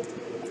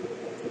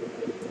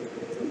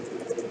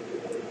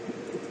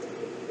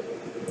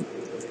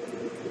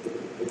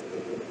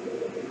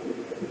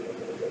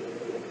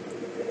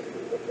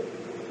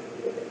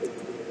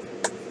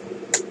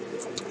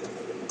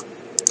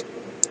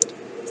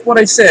 That's what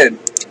I said.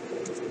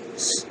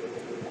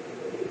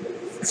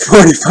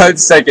 45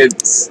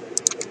 seconds.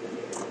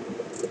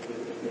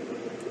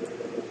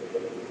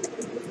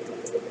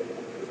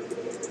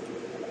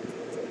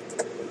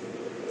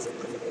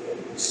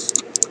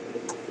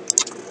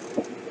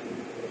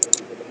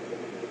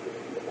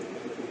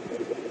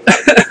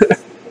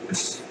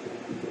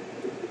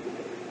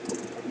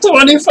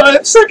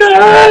 "25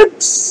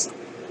 seconds!"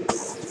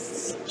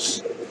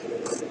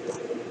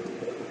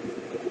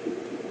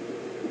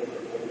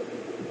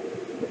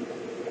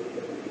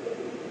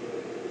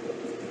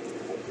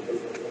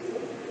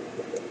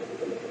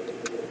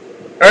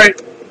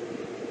 Alright,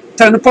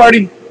 time to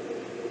party.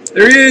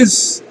 There he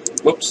is.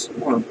 Whoops,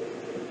 hold on.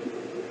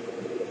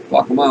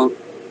 Block him out.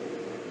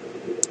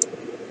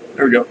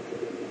 There we go.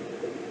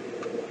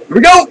 Here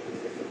we go!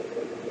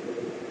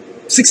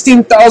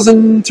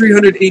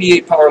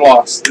 16,388 power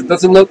loss. It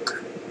doesn't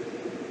look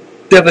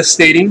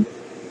devastating.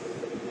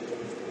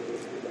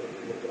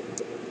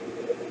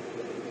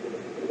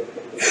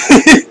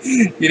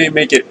 You didn't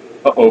make it.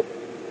 Uh-oh.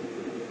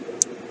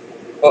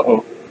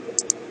 Uh-oh.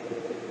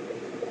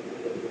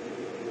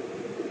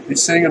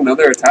 He's sending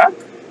another attack?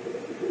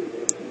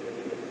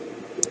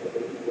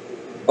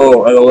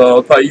 Oh, LOL.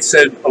 I thought you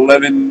said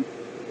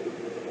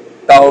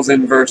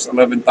 11,000 versus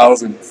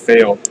 11,000.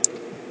 Failed.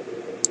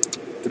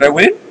 Did I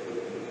win?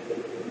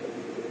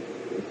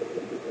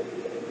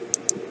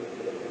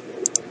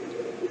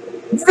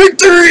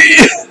 Victory!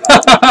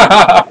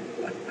 I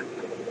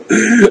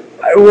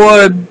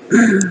won!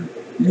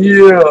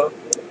 Yeah.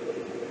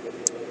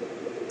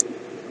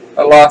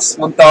 I lost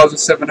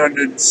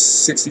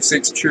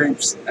 1,766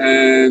 troops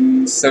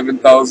and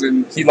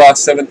 7,000. He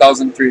lost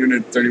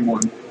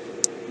 7,331.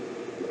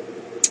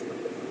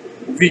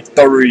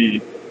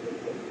 Victory!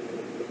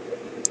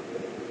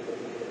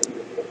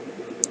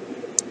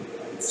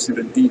 Let's see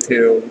the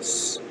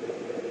details.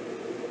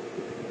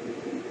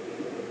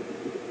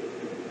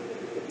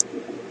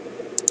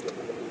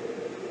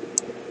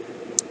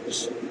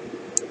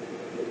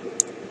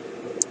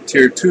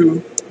 Tier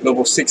 2,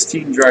 level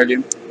 16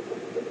 dragon.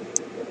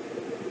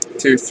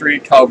 Tier 3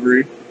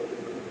 cavalry.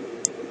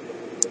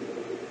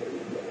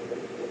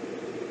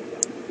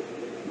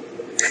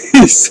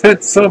 He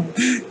set some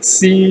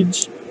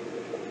siege.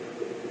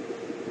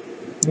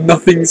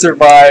 Nothing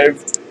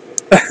survived.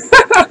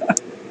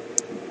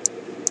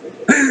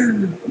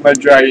 My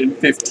dragon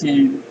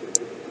 15.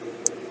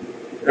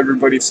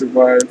 Everybody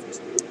survived.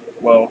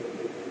 Well,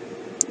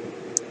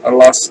 I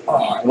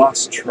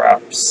lost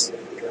traps.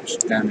 Gosh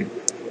damn it.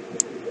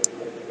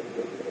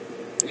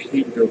 I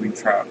hate building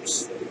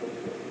traps.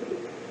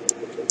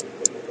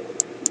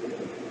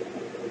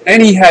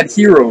 And he had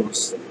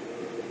heroes.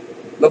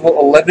 Level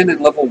 11 and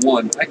level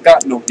 1. I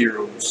got no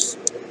heroes.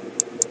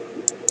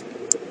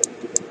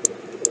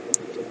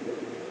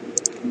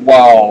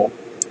 Wow.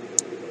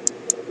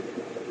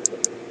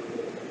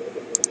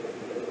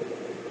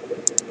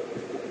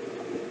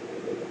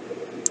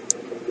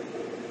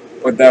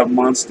 But that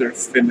monster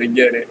finna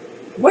get it.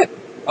 What?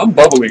 I'm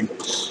bubbling.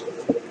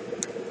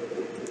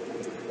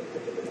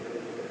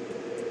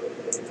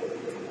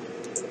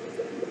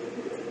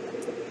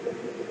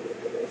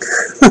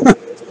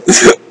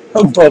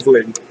 I'm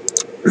bubbling.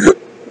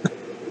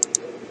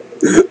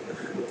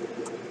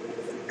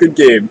 Good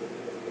game.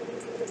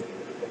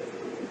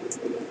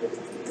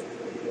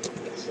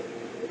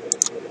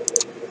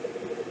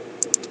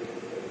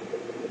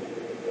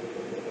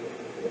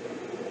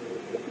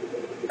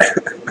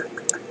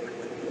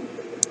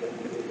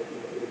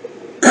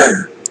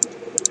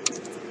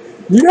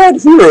 You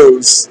had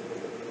heroes.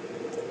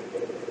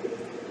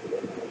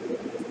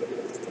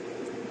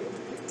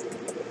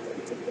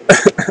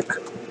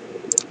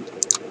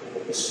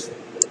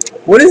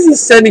 What is he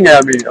sending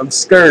at me? I'm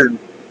scared.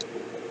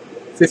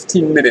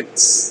 15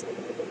 minutes.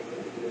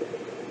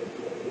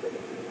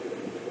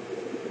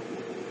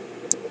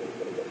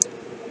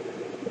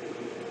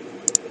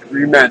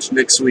 Rematch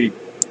next week.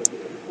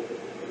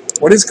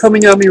 What is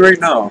coming at me right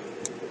now?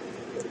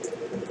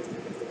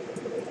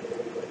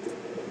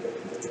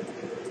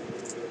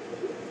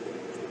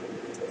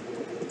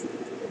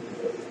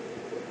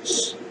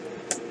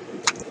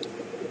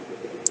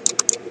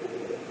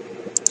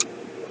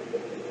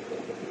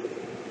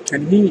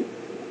 Can he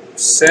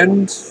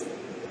send?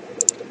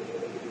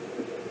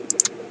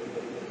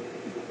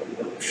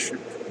 Oh, shit.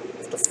 I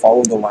have to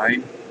follow the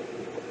line?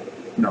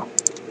 No.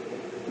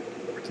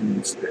 I can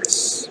use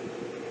this.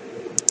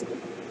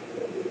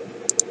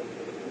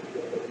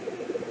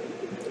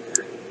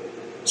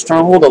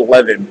 Stronghold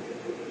 11.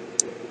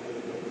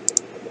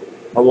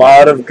 A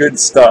lot of good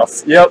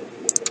stuff. Yep.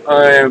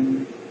 I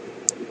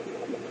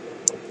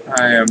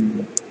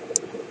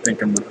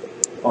think I'm gonna.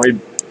 Oh,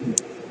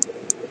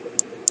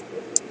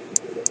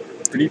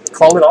 did he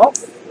call it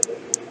off?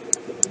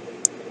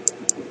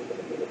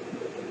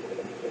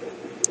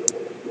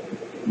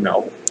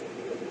 No.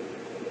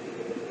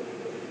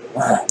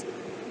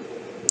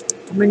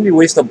 Don't make me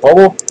waste a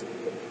bubble.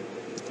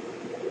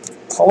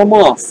 Call him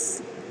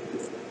off.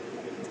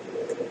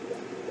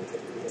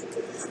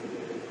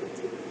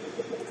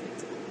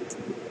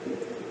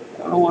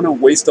 I don't want to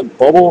waste a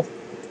bubble.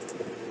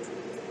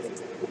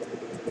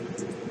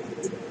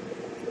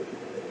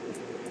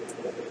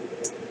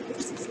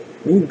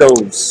 Need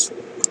those.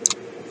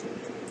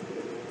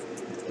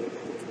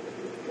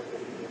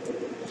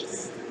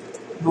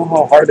 Know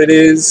how hard it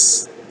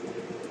is.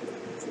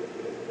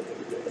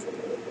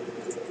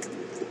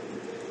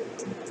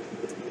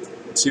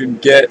 To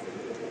get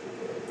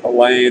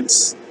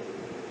Alliance.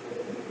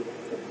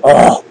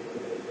 Oh!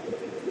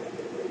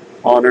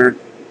 Honor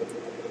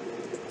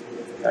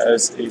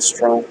as a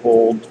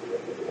stronghold.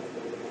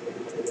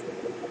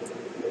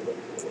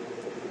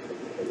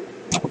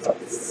 What the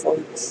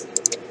fudge?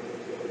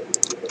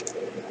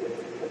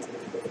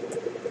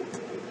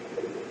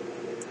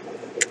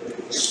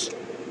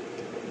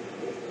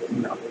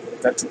 No,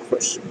 that's a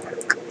question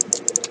mark.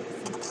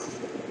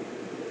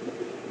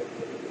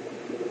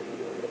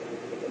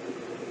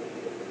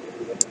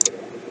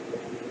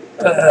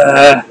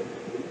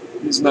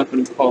 He's not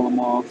going to call him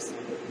off.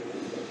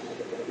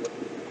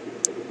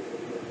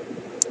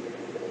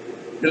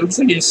 It looks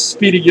like he's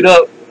speeding it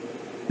up.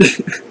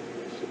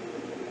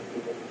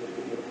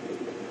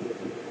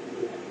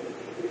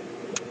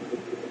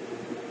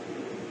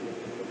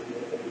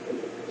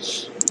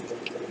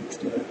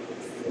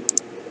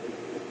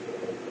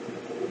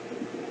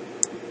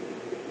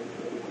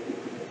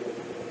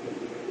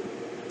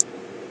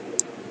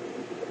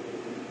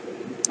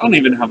 I don't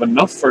even have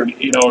enough for an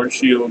 8-hour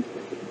shield.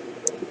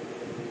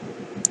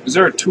 Is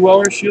there a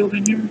 2-hour shield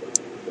in here?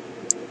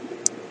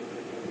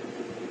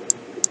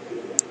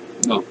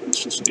 No,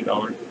 it's just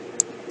 8-hour.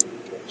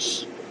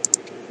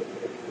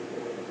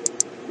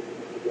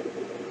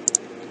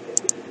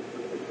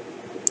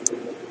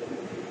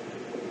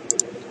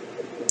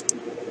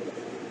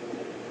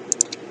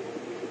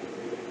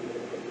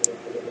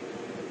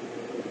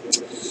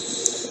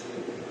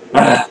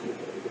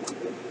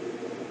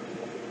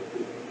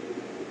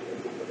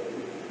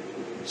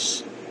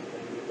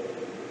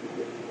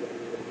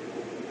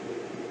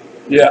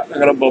 Yeah, I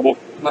got a bubble.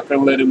 I'm not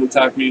gonna let him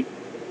attack me.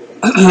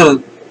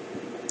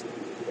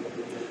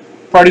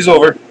 Party's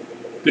over.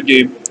 Good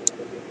game.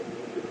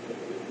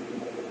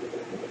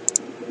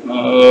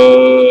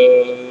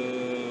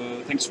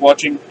 Thanks for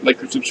watching.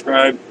 Like or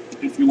subscribe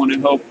if you want to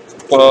help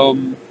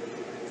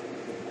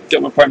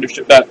get my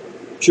partnership back.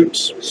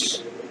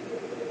 Shoots.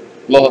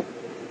 Lola.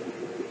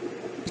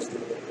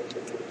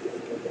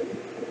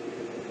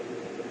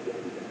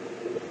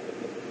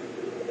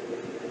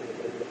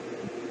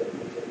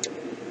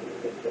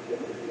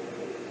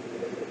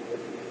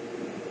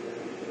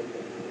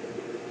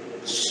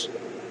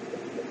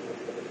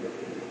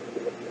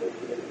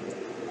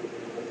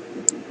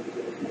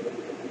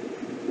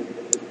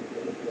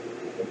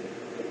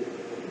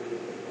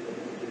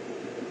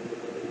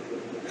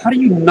 How do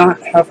you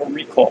not have a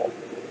recall?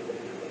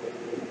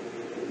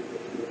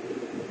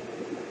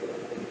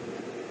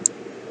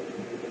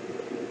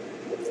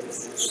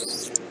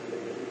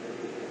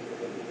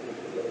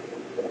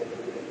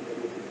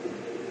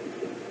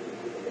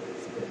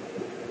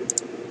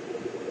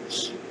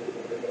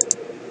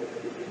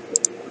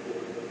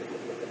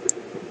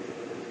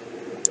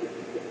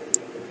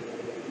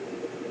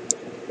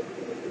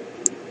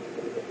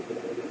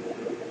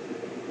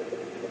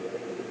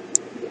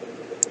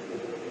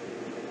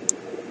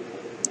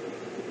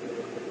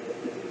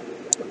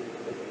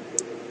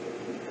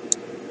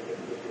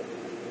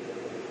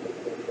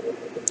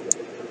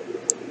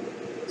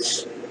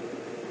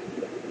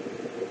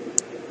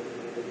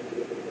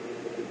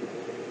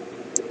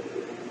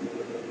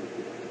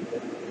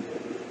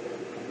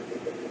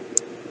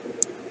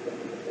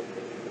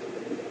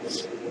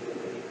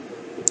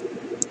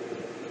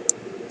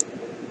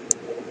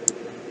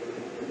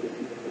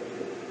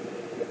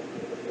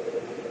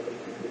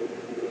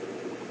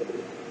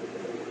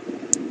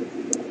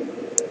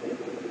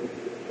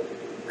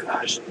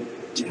 gosh,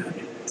 damn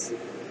it.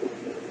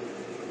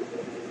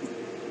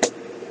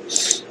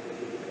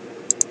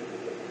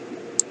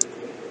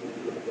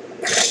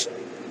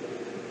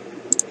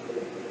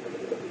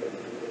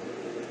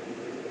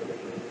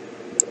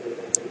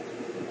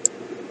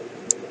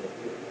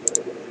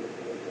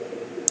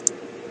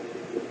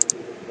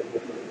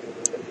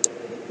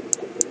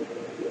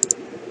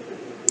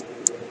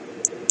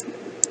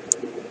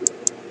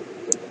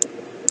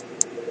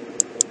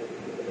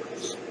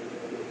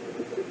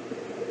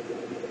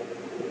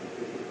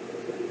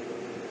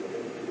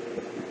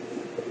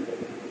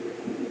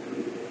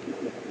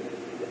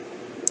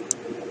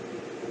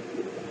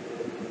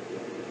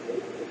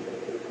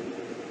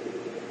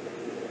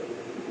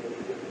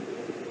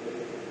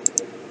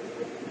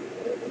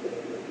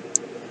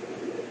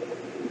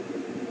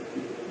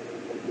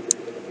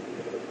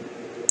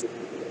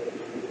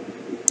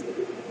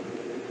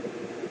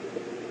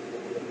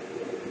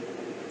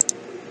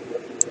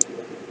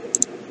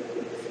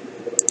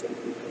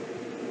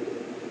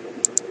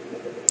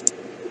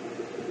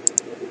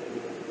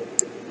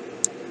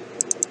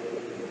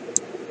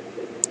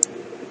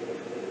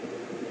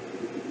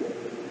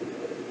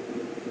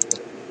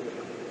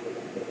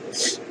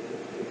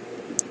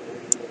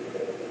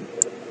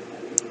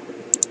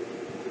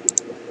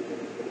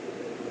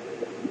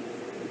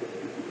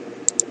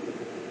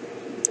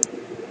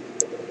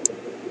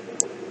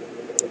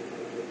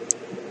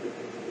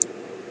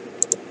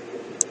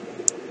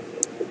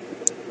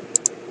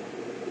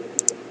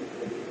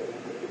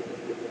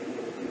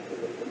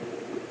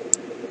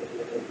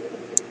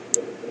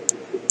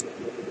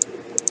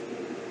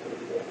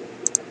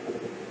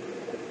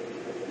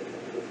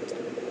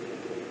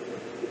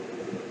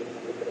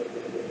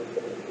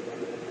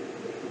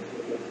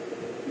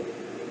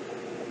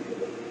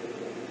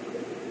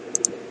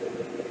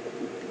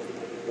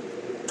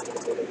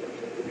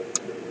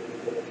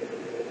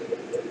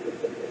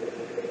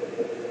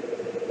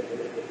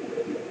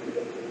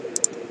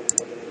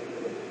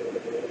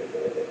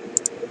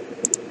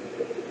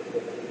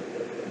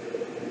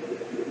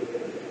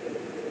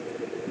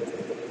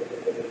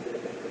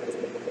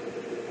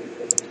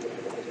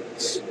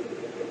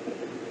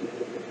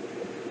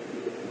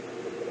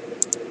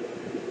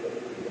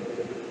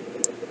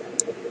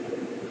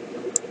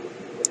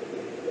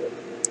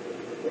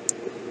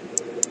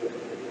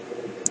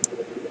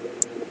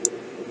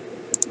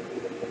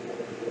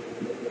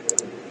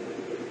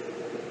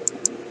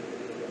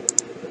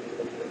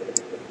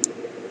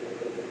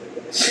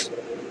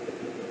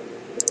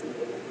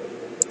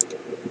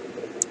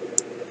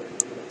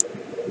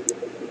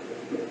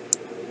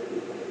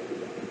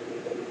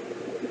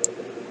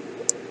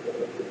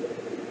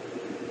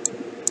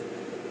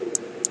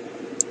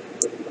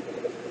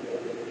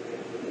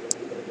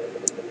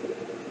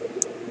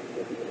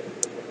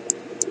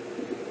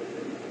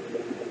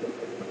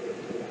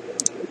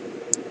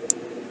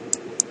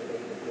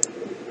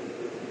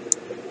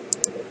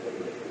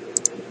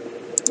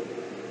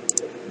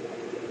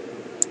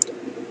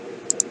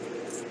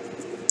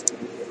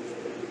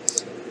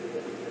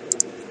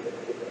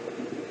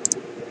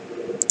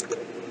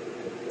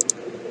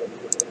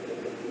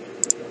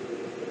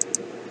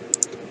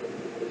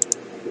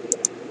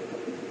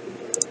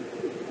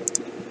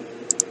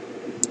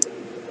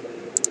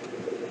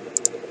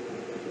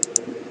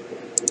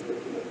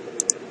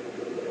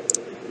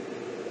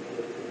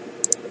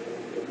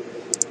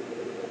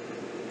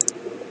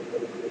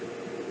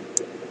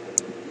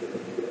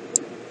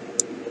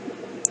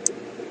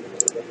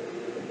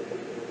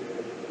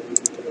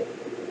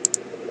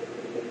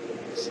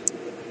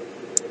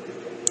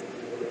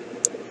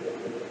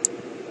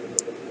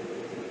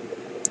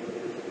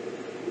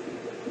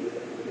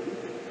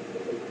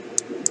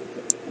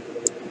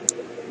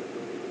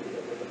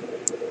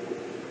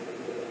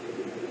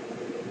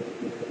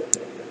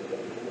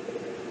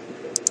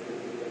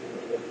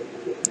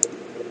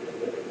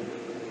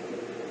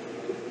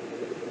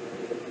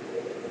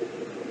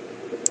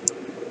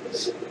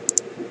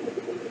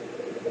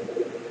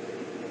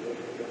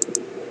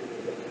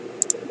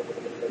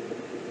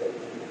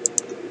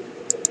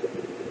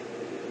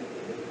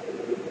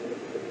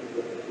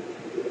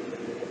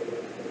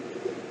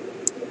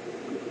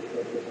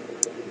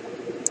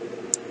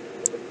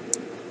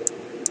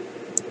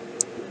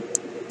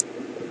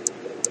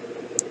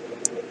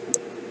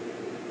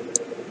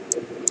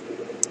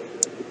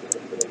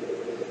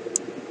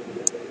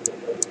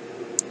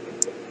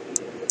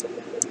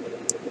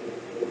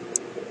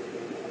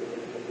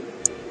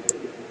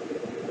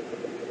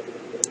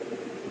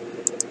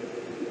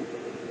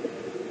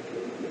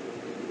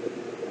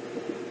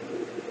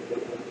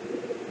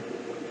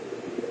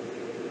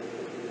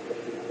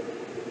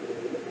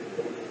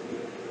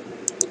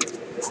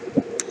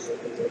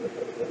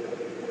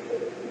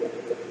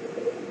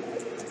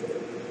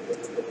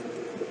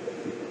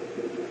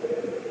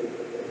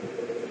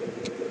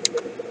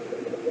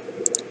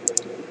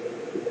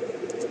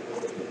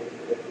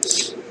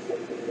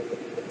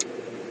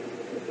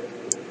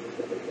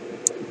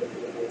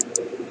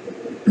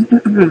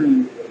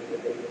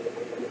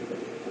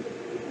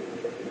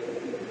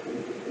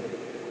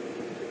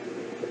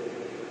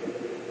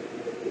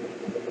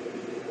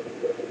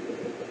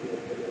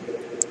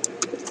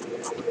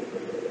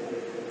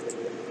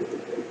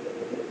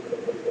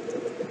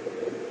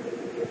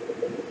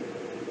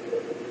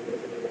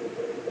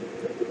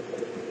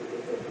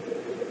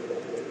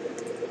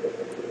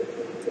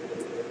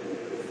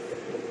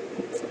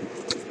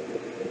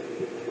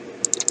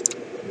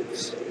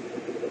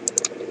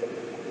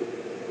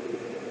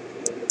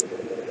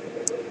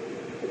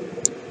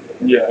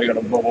 Yeah, I got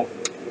a bubble.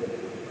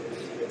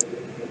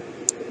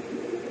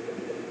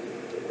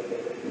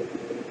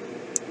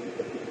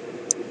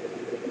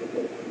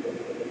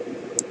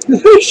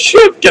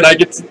 Shit, can I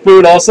get some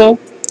food also?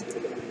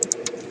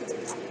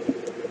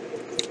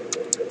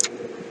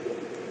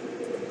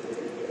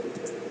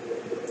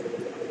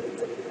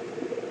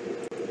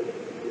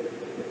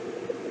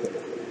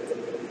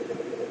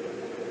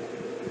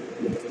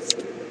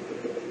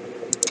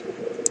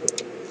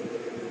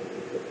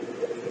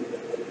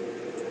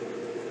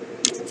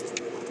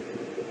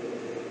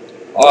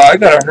 Oh, I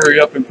gotta hurry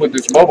up and put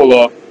this bubble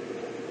up.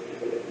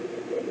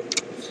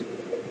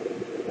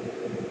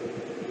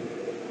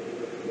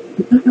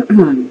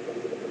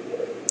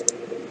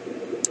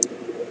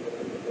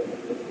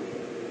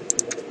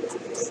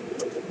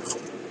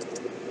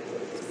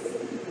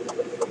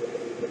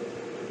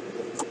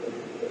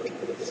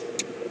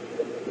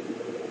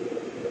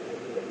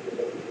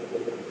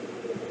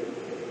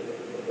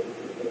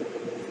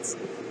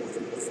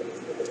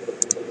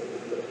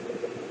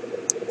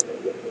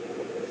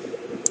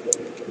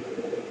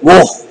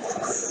 Whoa!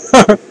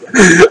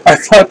 I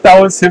thought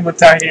that was him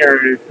attacking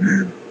already.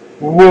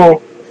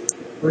 Whoa!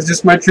 It was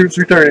just my troops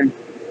returning.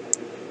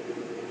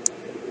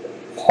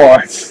 Oh,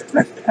 I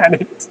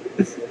panicked.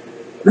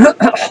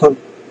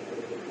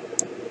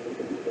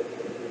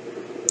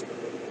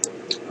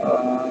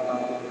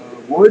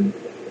 Wood?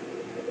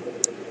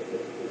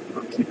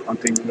 I'll keep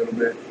hunting a little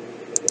bit.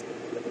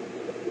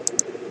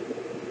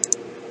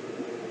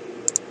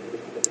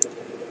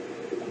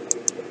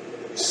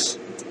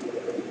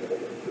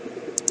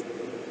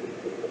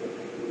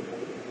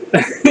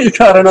 You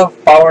got enough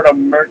power to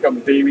murk a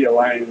baby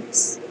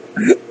alliance.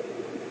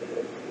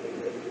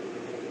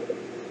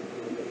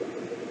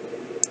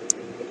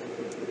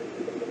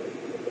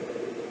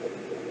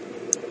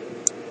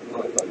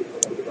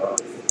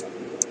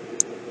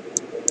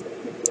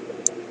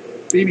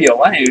 Baby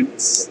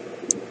alliance?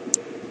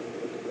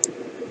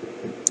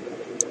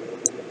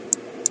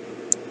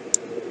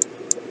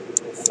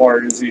 How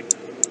far is he?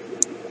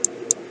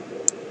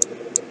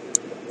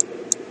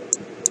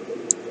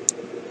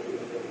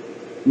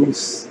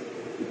 Oof.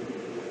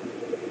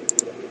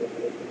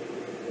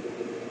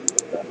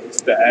 That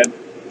was bad.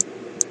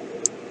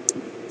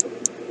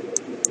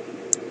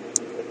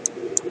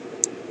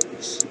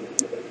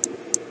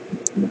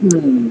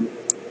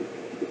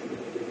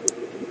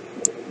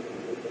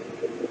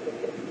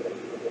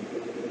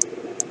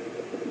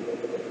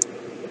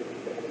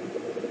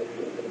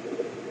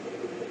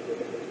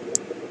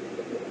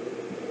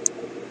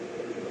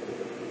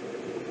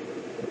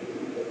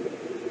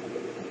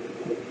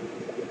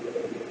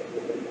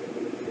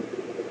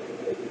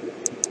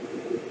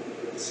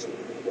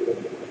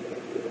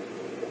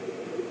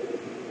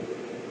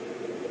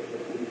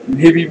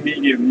 Maybe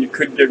medium, you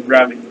could get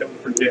rallied,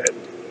 don't forget.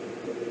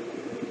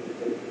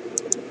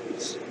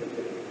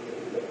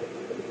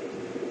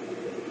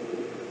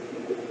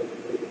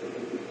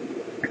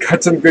 I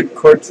got some good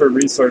courts for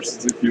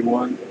resources if you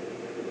want.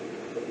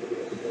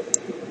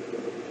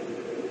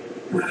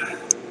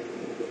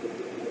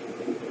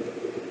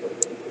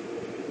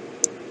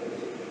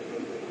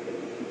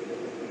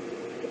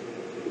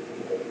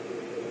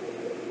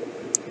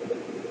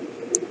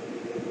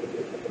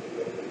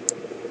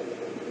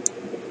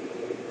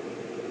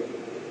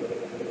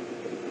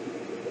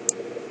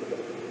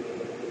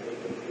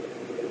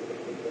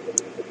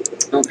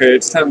 Okay,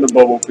 it's time to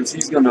bubble because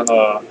he's gonna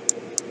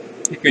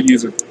he could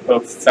use a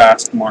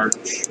fast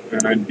march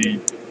and I'd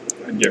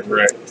get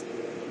wrecked.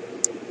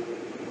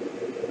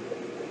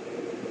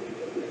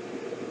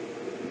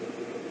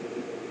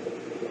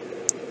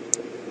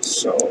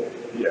 So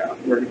yeah,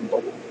 we're gonna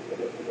bubble.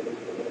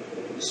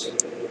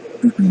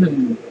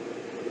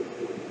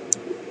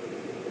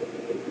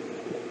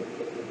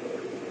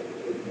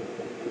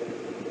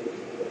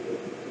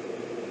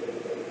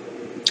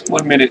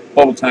 1 minute,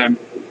 bubble time.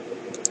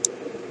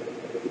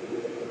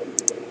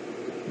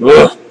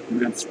 Ugh,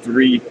 that's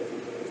 3.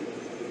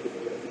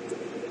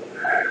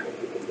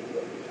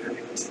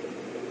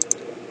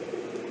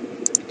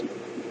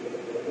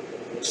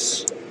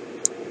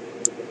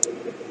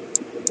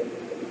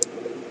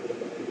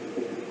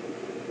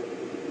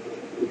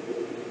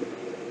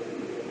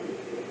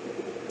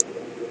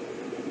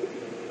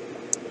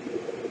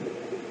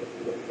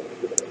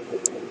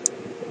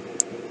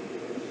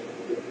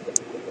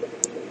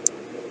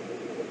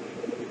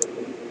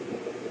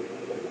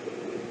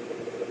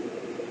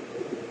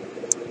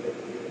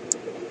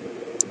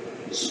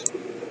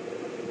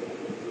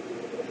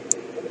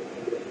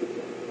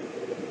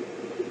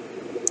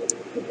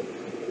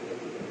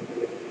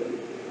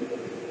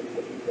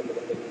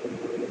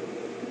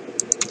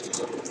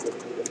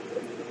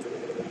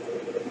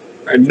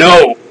 I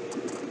know.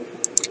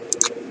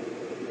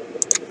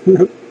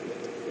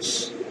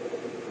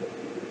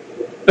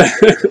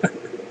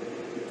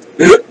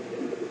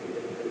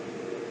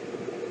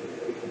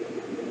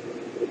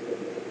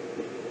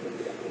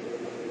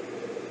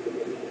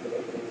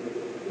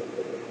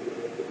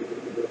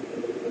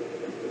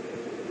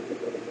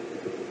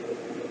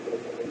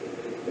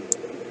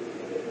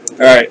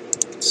 Alright,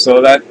 so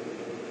that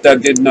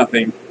That did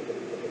nothing.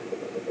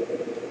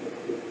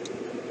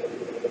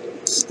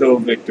 Still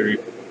victory.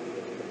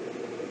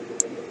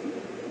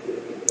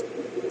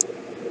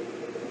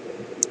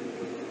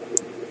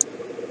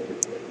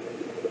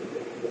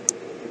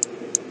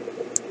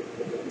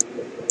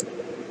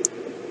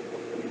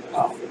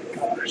 Oh my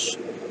gosh.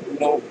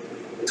 No.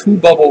 2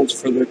 bubbles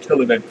for the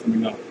kill event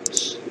coming up.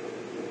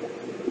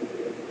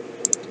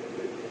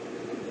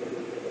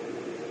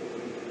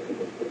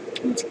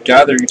 It's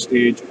gathering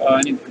stage.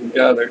 I need to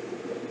gather.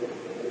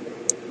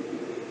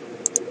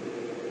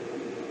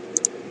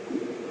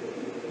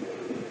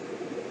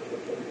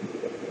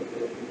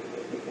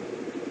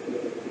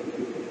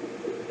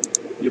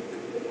 Yep.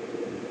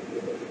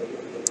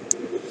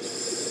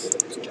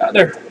 Let's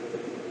gather.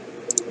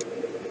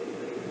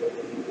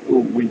 Oh,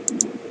 wait.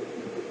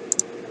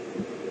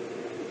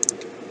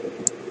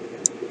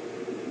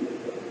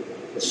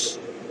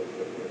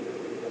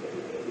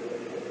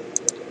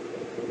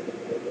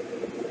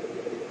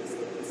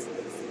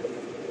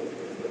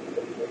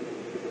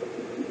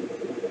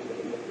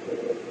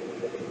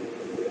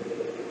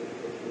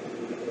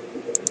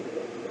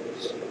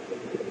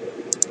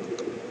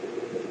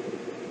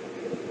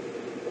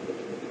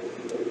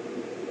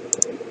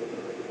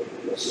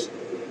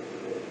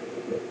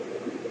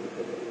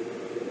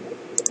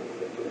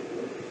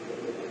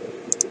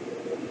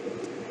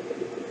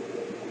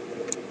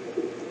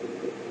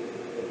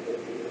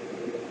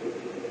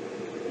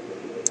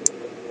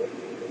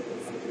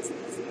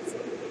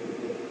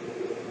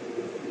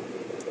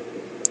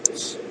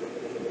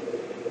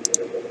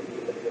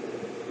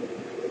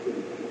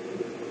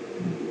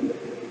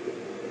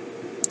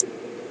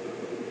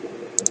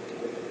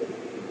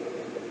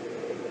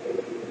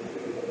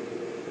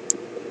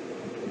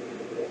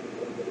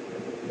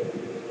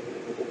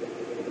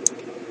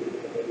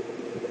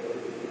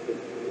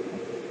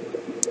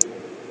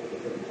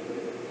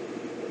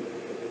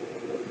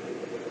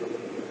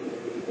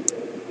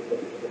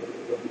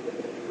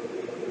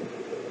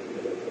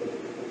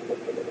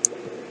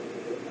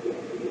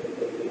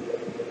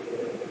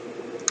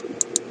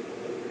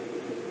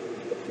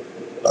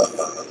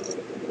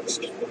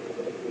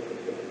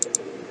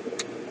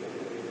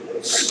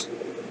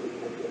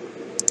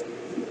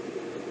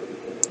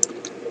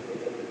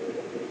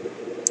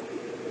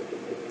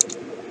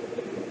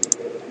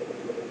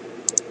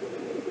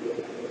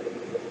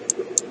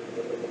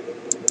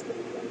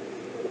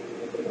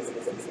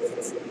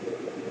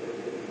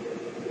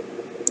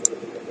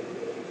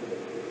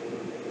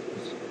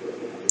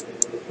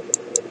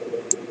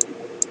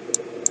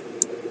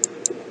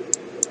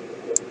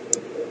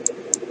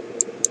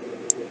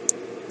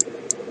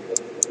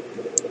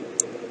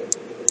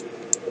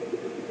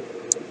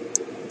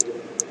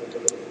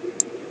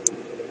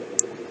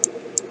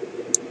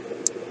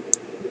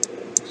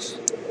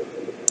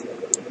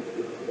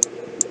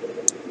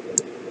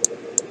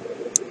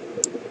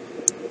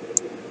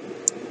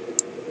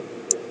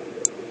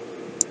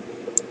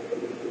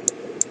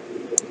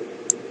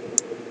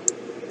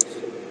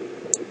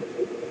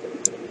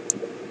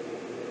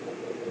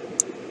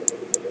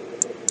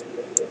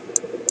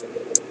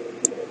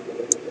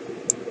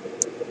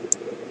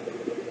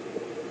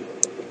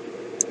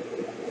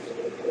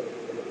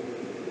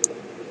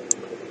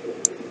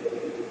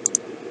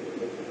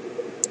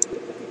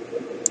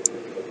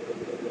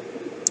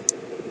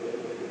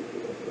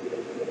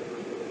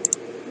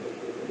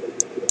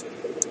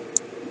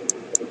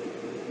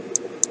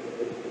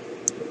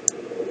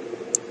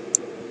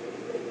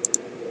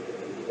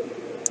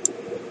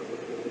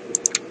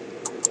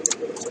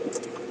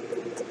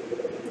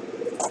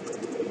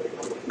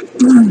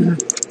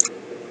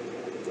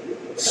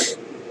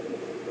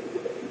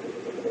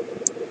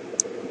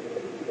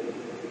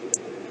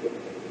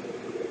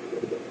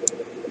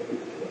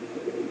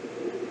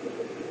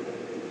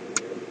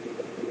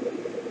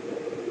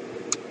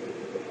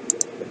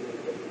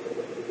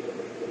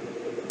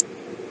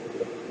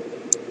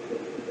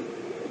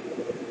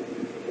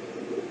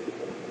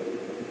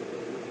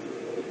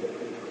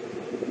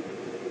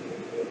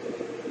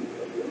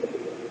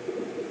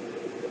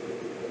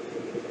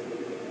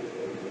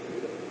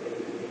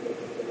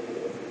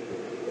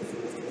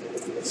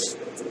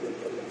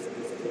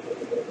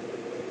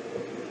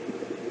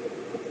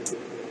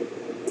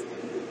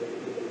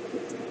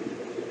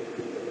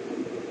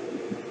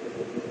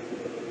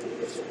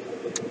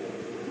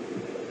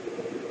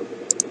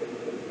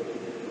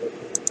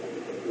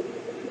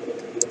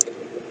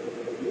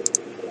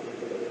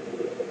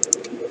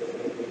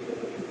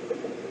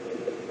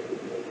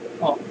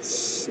 Oh,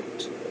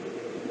 shit.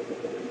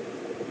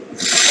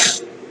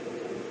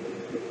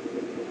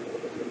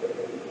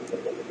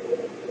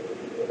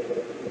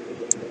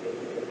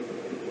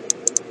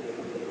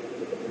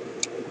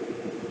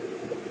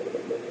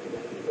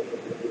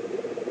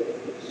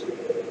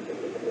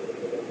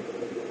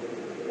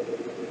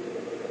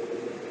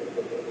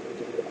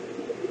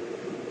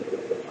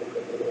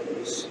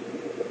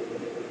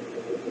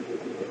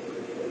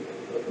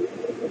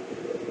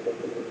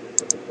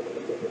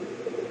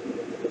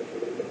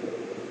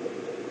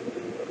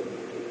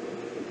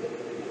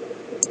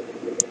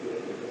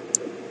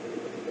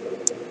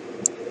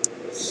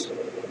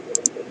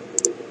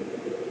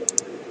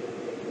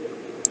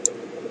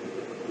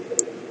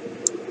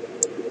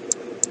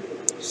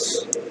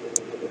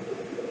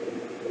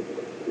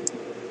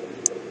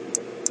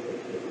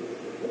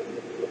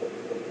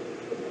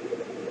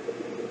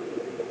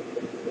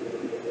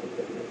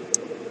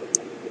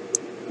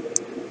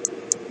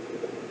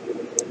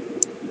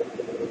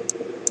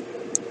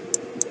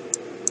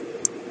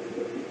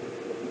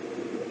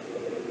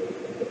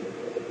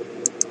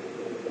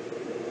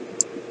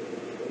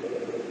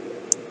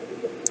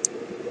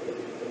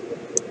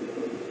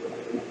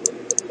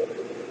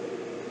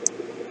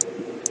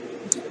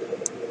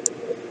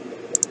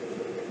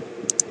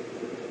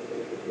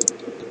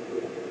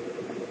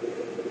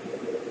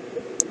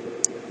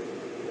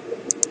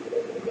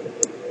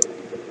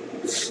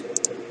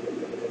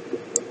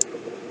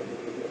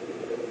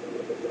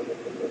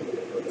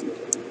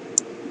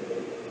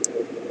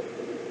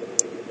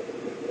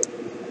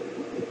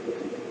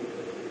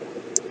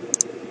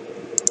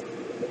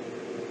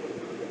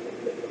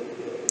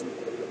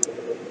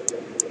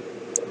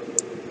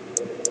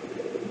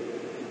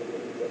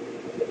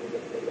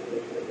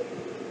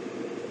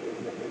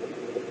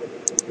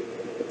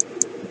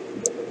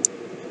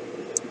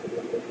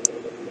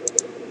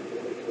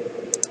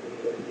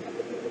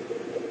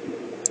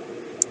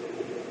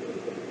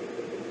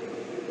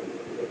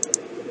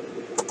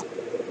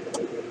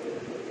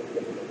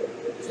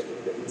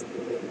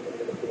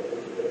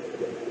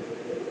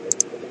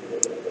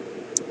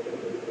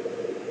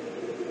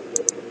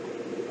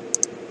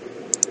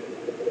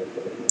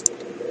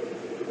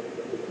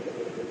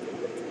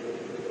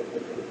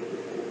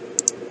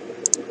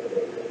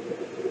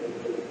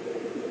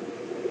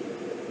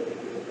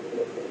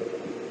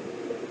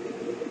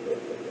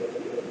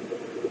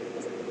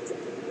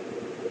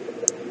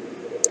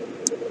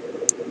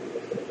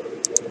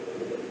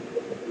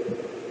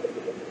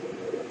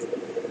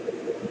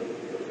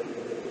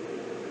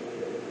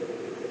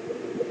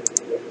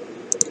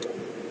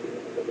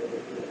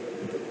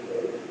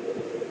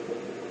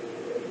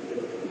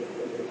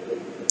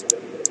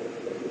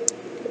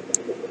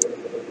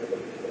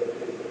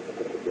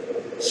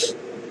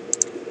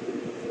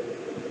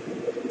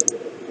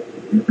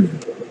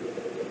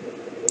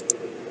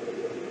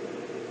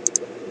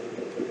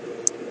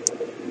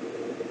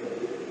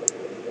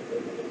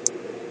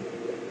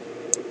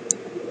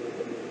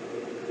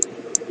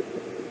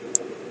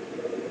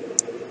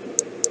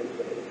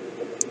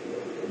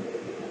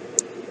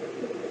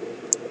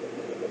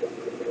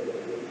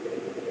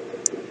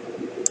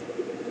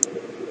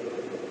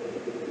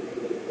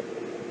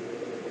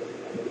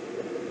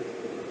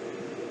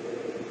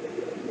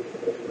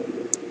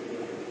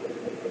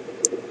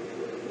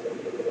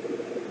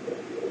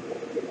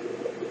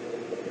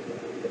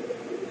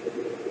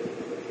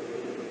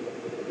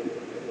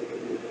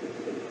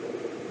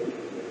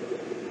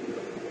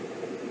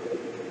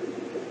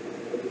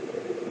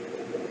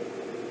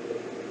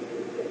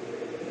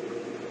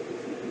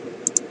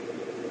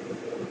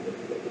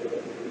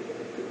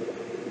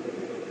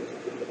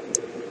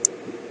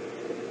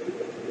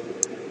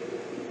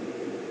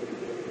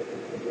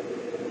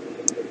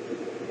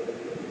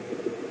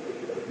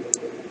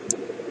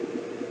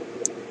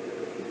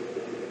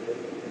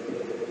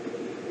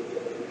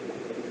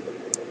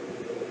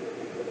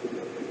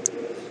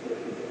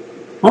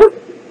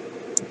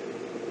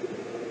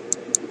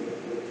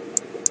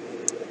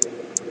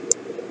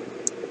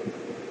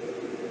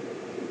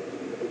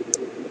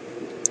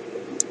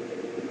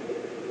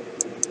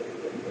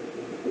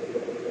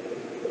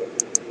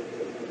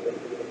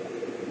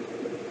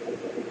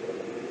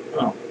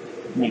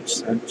 Makes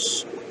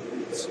sense.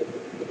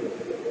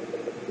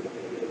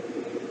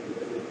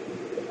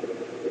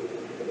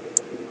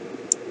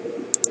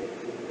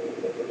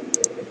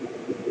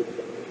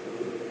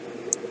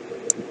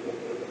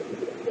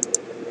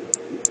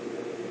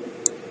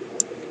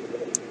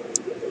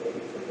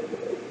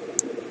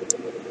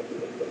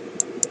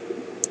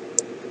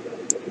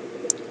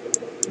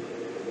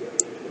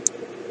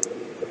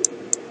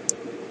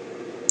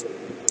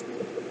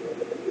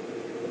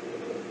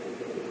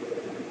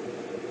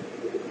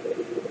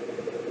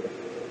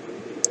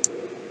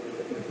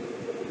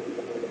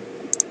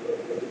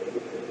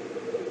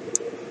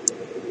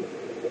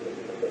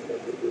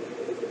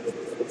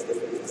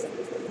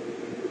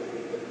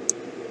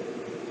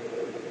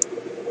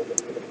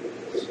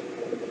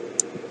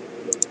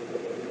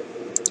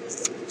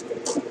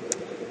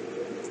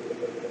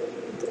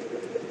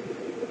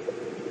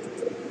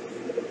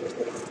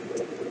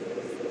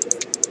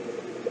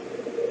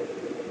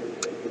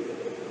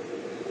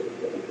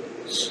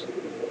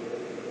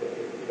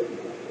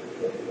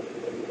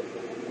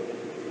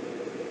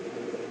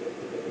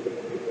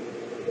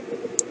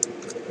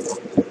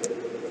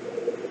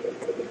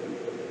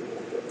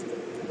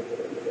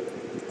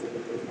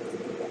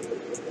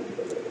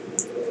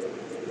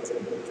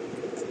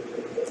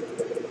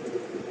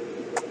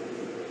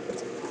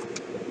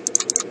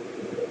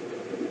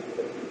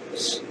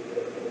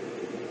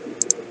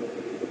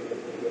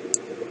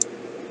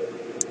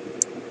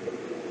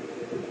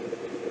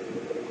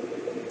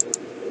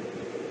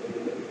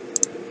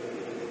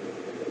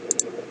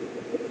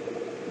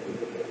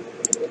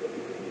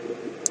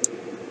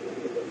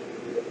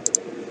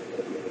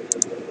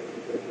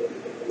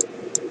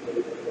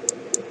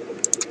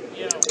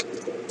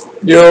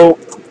 Yo.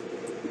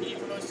 Can you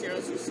post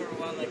heroes for server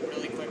 1 like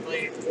really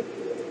quickly?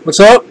 What's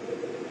up?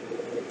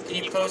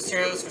 Can you post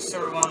heroes for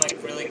server 1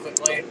 like really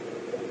quickly?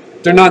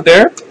 They're not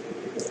there?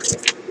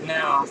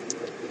 No.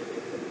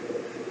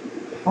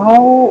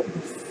 How the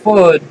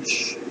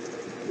fudge?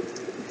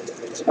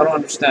 I don't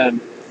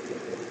understand.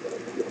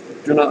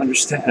 Do not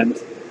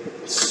understand.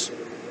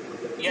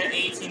 You got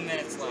 18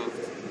 minutes left.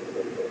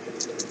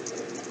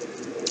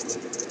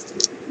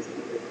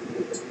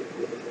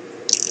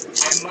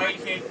 I might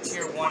hit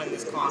tier 1 in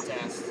this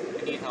contest.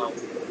 I need help.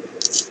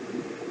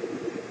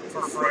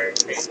 For free.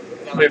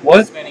 Wait,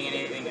 what? Spending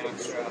anything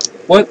extra.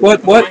 What?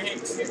 I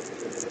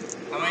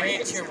might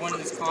hit tier 1 in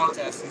this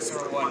contest in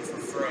server 1 for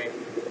free.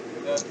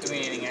 Without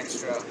doing anything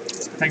extra.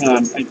 Hang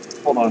on.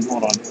 Hold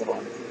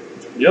on.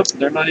 Yep,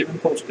 they're not even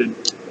posted.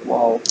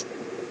 Wow.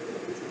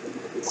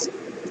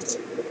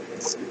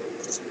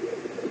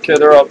 Okay,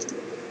 they're up.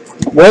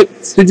 What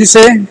did you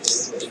say?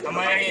 I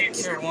might hit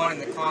tier 1 in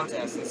the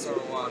contest in server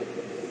 1.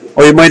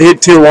 Oh, you might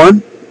hit tier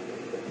 1?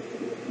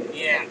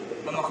 Yeah.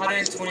 I'm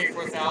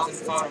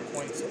 124,500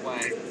 points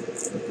away.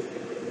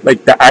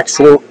 Like the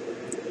actual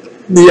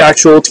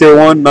tier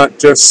 1, not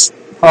just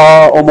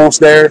almost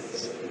there.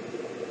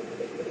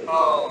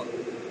 Oh.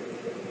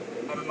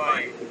 I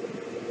might.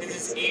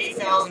 This is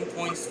 80,000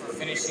 points for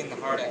finishing the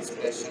hard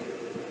expedition.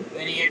 And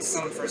then you get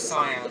some for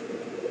Scion.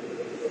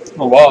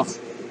 Oh wow.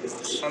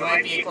 I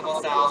might be a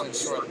couple thousand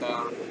short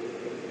though.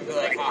 You'll be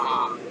like,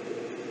 haha.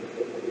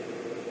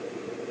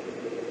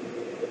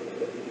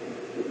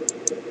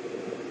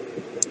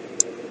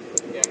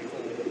 Yeah,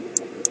 cool.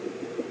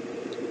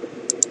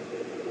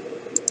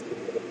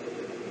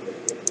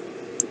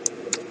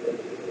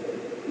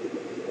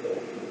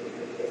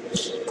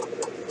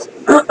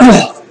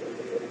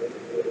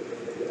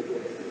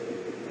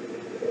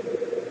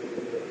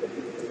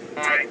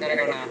 Alright, gotta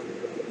go now.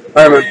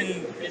 Alright,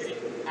 man.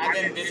 I've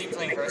been busy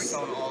playing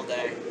Hearthstone all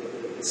day.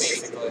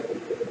 Basically.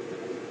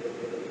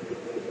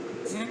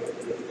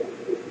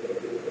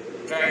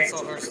 Dragon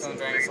Soul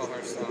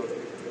Hearthstone.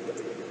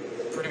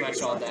 Pretty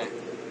much all day.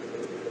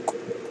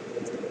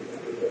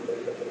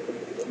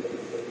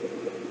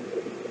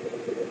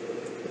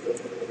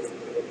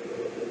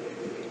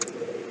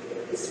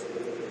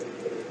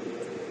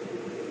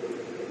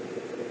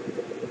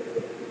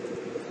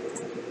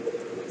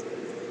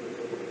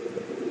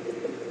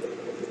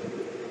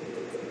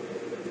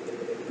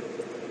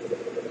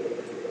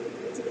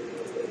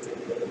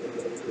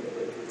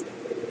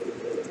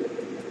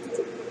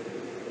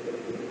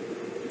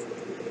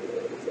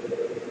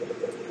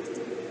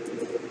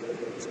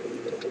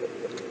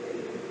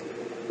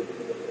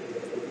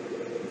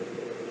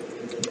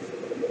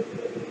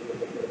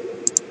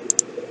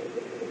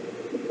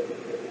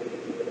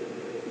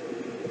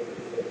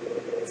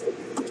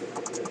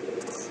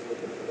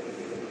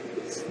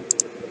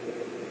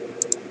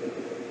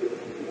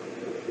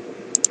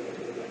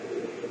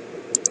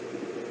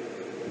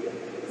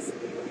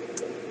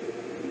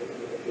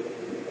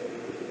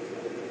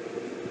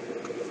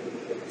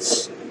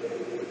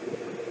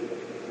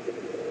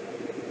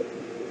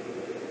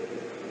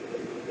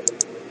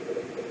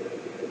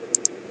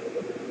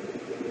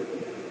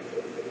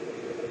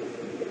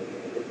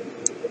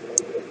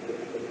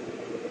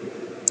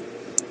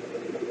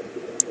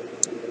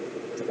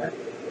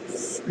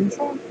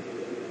 Screenshot?